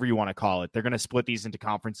conference, or whatever you want to call it. They're going to split these into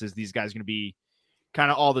conferences. These guys are going to be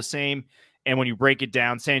kind of all the same. And when you break it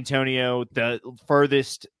down, San Antonio, the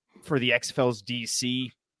furthest for the XFL's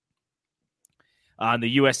DC.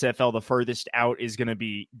 The USFL, the furthest out is going to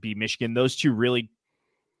be Michigan. Those 2 really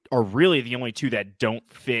are the only 2 that don't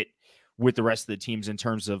fit with the rest of the teams in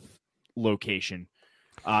terms of location.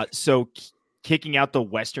 So kicking out the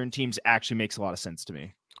Western teams actually makes a lot of sense to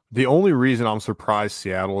me. The only reason I'm surprised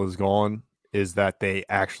Seattle is gone is that they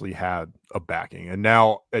actually had a backing. And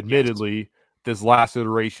now, admittedly, this last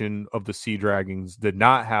iteration of the Sea Dragons did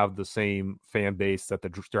not have the same fan base that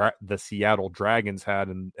the Seattle Dragons had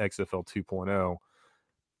in XFL 2.0.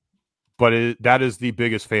 But that is the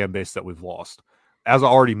biggest fan base that we've lost. As I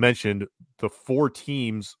already mentioned, the 4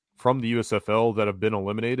 teams from the USFL that have been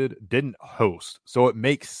eliminated didn't host. So it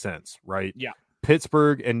makes sense, right? Yeah.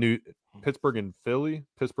 Pittsburgh and New Jersey.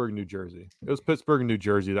 It was Pittsburgh and New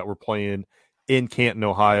Jersey that were playing in Canton,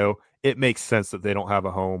 Ohio. It makes sense that they don't have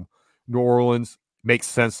a home. New Orleans makes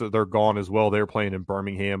sense that they're gone as well. They're playing in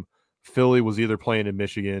Birmingham. Philly was either playing in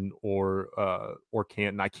Michigan or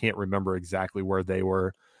Canton. I can't remember exactly where they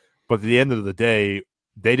were. But at the end of the day,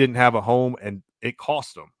 they didn't have a home, and it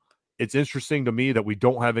cost them. It's interesting to me that we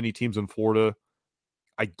don't have any teams in Florida.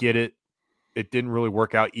 I get it. It didn't really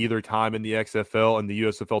work out either time in the XFL, and the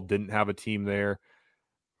USFL didn't have a team there.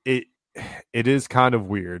 It is kind of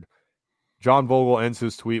weird. John Vogel ends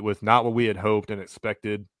his tweet with "not what we had hoped and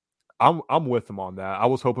expected." I'm with him on that. I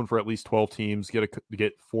was hoping for at least 12 teams,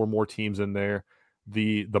 get 4 more teams in there.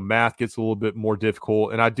 The math gets a little bit more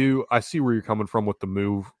difficult, and I see where you're coming from with the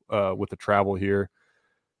move, with the travel here.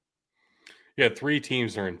 Yeah, 3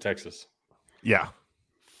 teams are in Texas. Yeah.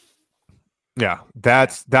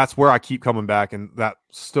 That's where I keep coming back, and that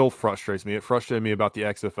still frustrates me. It frustrated me about the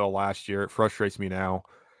XFL last year. It frustrates me now.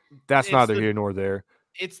 That's neither here nor there.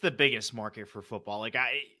 It's the biggest market for football.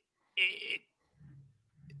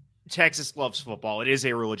 Texas loves football. It is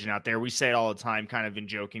a religion out there. We say it all the time, kind of in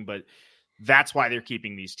joking, but that's why they're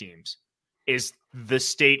keeping these teams. Is the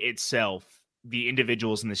state itself, the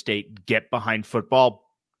individuals in the state get behind football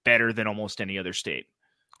better than almost any other state.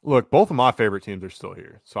 Look, both of my favorite teams are still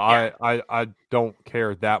here, so yeah. I don't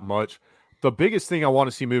care that much. The biggest thing I want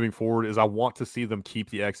to see moving forward is I want to see them keep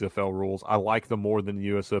the XFL rules. I like them more than the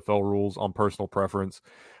USFL rules on personal preference.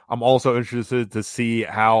 I'm also interested to see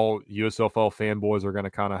how USFL fanboys are going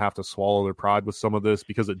to kind of have to swallow their pride with some of this,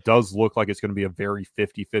 because it does look like it's going to be a very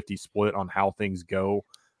 50-50 split on how things go,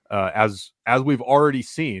 as we've already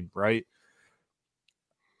seen, right?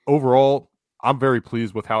 Overall, I'm very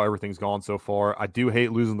pleased with how everything's gone so far. I do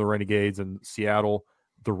hate losing the Renegades and Seattle.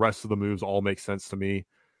 The rest of the moves all make sense to me.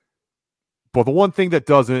 But the one thing that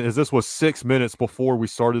doesn't is this was 6 minutes before we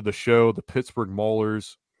started the show. The Pittsburgh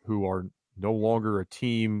Maulers, who are no longer a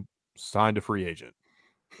team, signed a free agent.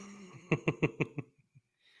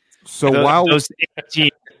 So those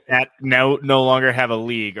teams that no longer have a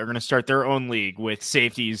league are going to start their own league with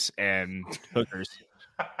safeties and hookers.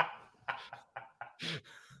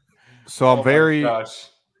 So I'm very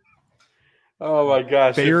Oh my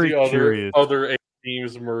gosh! Very if the curious. Other 8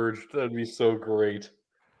 teams merged, that'd be so great.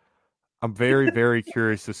 I'm very, very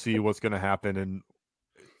curious to see what's going to happen, and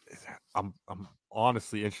I'm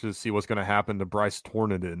honestly interested to see what's going to happen to Bryce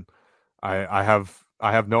Torneden. I have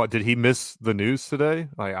no. Did he miss the news today?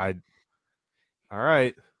 All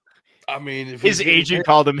right. I mean, if his agent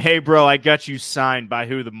called him, "Hey, bro, I got you signed by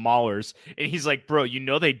who? The Maulers." And he's like, "Bro, you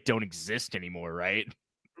know they don't exist anymore, right?"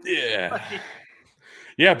 Yeah.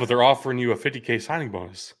 Yeah, but they're offering you a $50K signing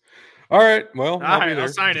bonus. All right. Well, I'll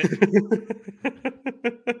sign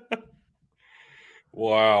it.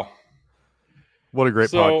 Wow. What a great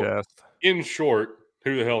podcast. In short,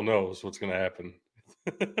 who the hell knows what's going to happen?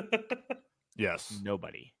 Yes.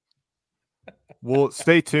 Nobody. Well,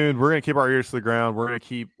 stay tuned. We're going to keep our ears to the ground. We're going to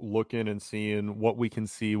keep looking and seeing what we can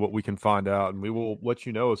see, what we can find out, and we will let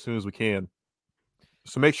you know as soon as we can.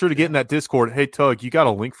 So make sure to get in that Discord. Hey, Tug, you got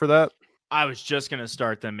a link for that? I was just going to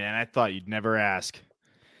start them, man. I thought you'd never ask.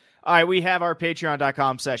 All right, we have our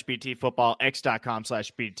patreon.com/BTFootball,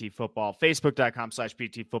 x.com/BTFootball,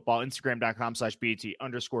 facebook.com/BTFootball,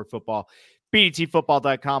 instagram.com/BT_football,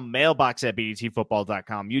 BDTfootball.com,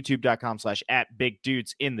 mailbox@BDTfootball.com,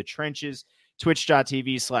 youtube.com/@BigDudesInTheTrenches,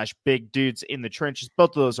 twitch.tv/BigDudesInTheTrenches. Both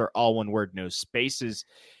of those are all one word, no spaces.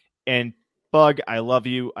 And Bug, I love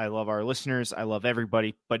you. I love our listeners. I love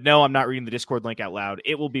everybody. But no, I'm not reading the Discord link out loud.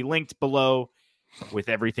 It will be linked below with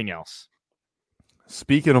everything else.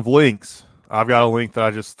 Speaking of links, I've got a link that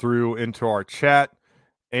I just threw into our chat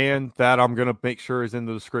and that I'm going to make sure is in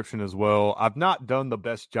the description as well. I've not done the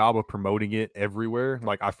best job of promoting it everywhere.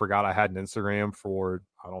 Like I forgot I had an Instagram for,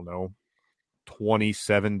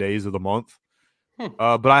 27 days of the month.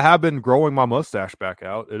 But I have been growing my mustache back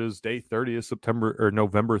out. It is day 30th,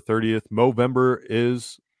 November 30th. Movember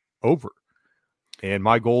is over. And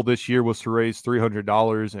my goal this year was to raise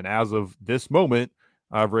 $300. And as of this moment,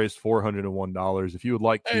 I've raised $401. If you would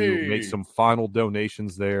like to make some final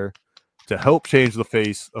donations there to help change the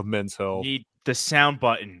face of Men's Health, need the sound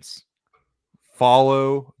buttons.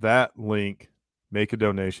 Follow that link, make a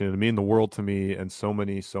donation. It'd mean the world to me and so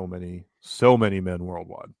many men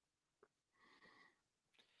worldwide.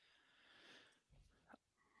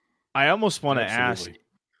 I almost want to ask.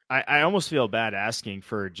 I almost feel bad asking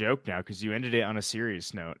for a joke now because you ended it on a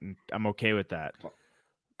serious note, and I'm okay with that.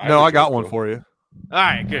 I got one for you. All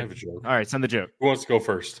right, good. All right, send the joke. Who wants to go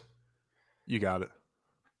first? You got it.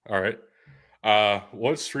 All right.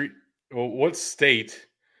 What state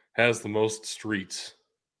has the most streets?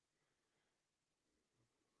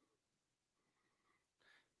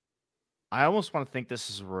 I almost want to think this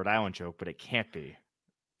is a Rhode Island joke, but it can't be.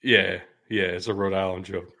 Yeah, it's a Rhode Island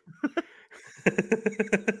joke.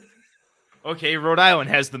 Okay, Rhode Island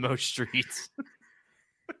has the most streets.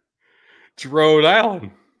 It's Rhode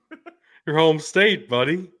Island. Your home state,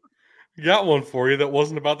 buddy. Got one for you that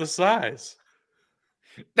wasn't about the size.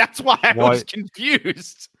 That's why I was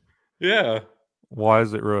confused. Yeah. Why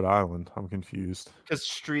is it Rhode Island? I'm confused. Because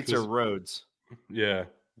streets are roads. Yeah.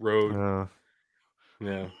 Road.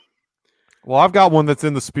 Yeah. Well, I've got one that's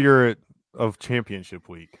in the spirit of championship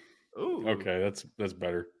week. Ooh. Okay, that's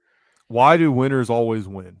better. Why do winners always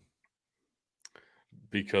win?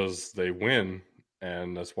 Because they win,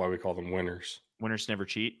 and that's why we call them winners. Winners never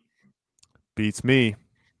cheat. Beats me.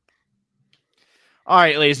 All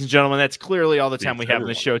right, ladies and gentlemen, that's clearly all the time we have on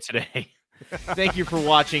the show today. Thank you for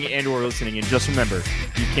watching and or listening. And just remember,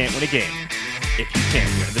 you can't win a game if you can't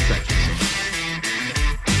win in the trenches.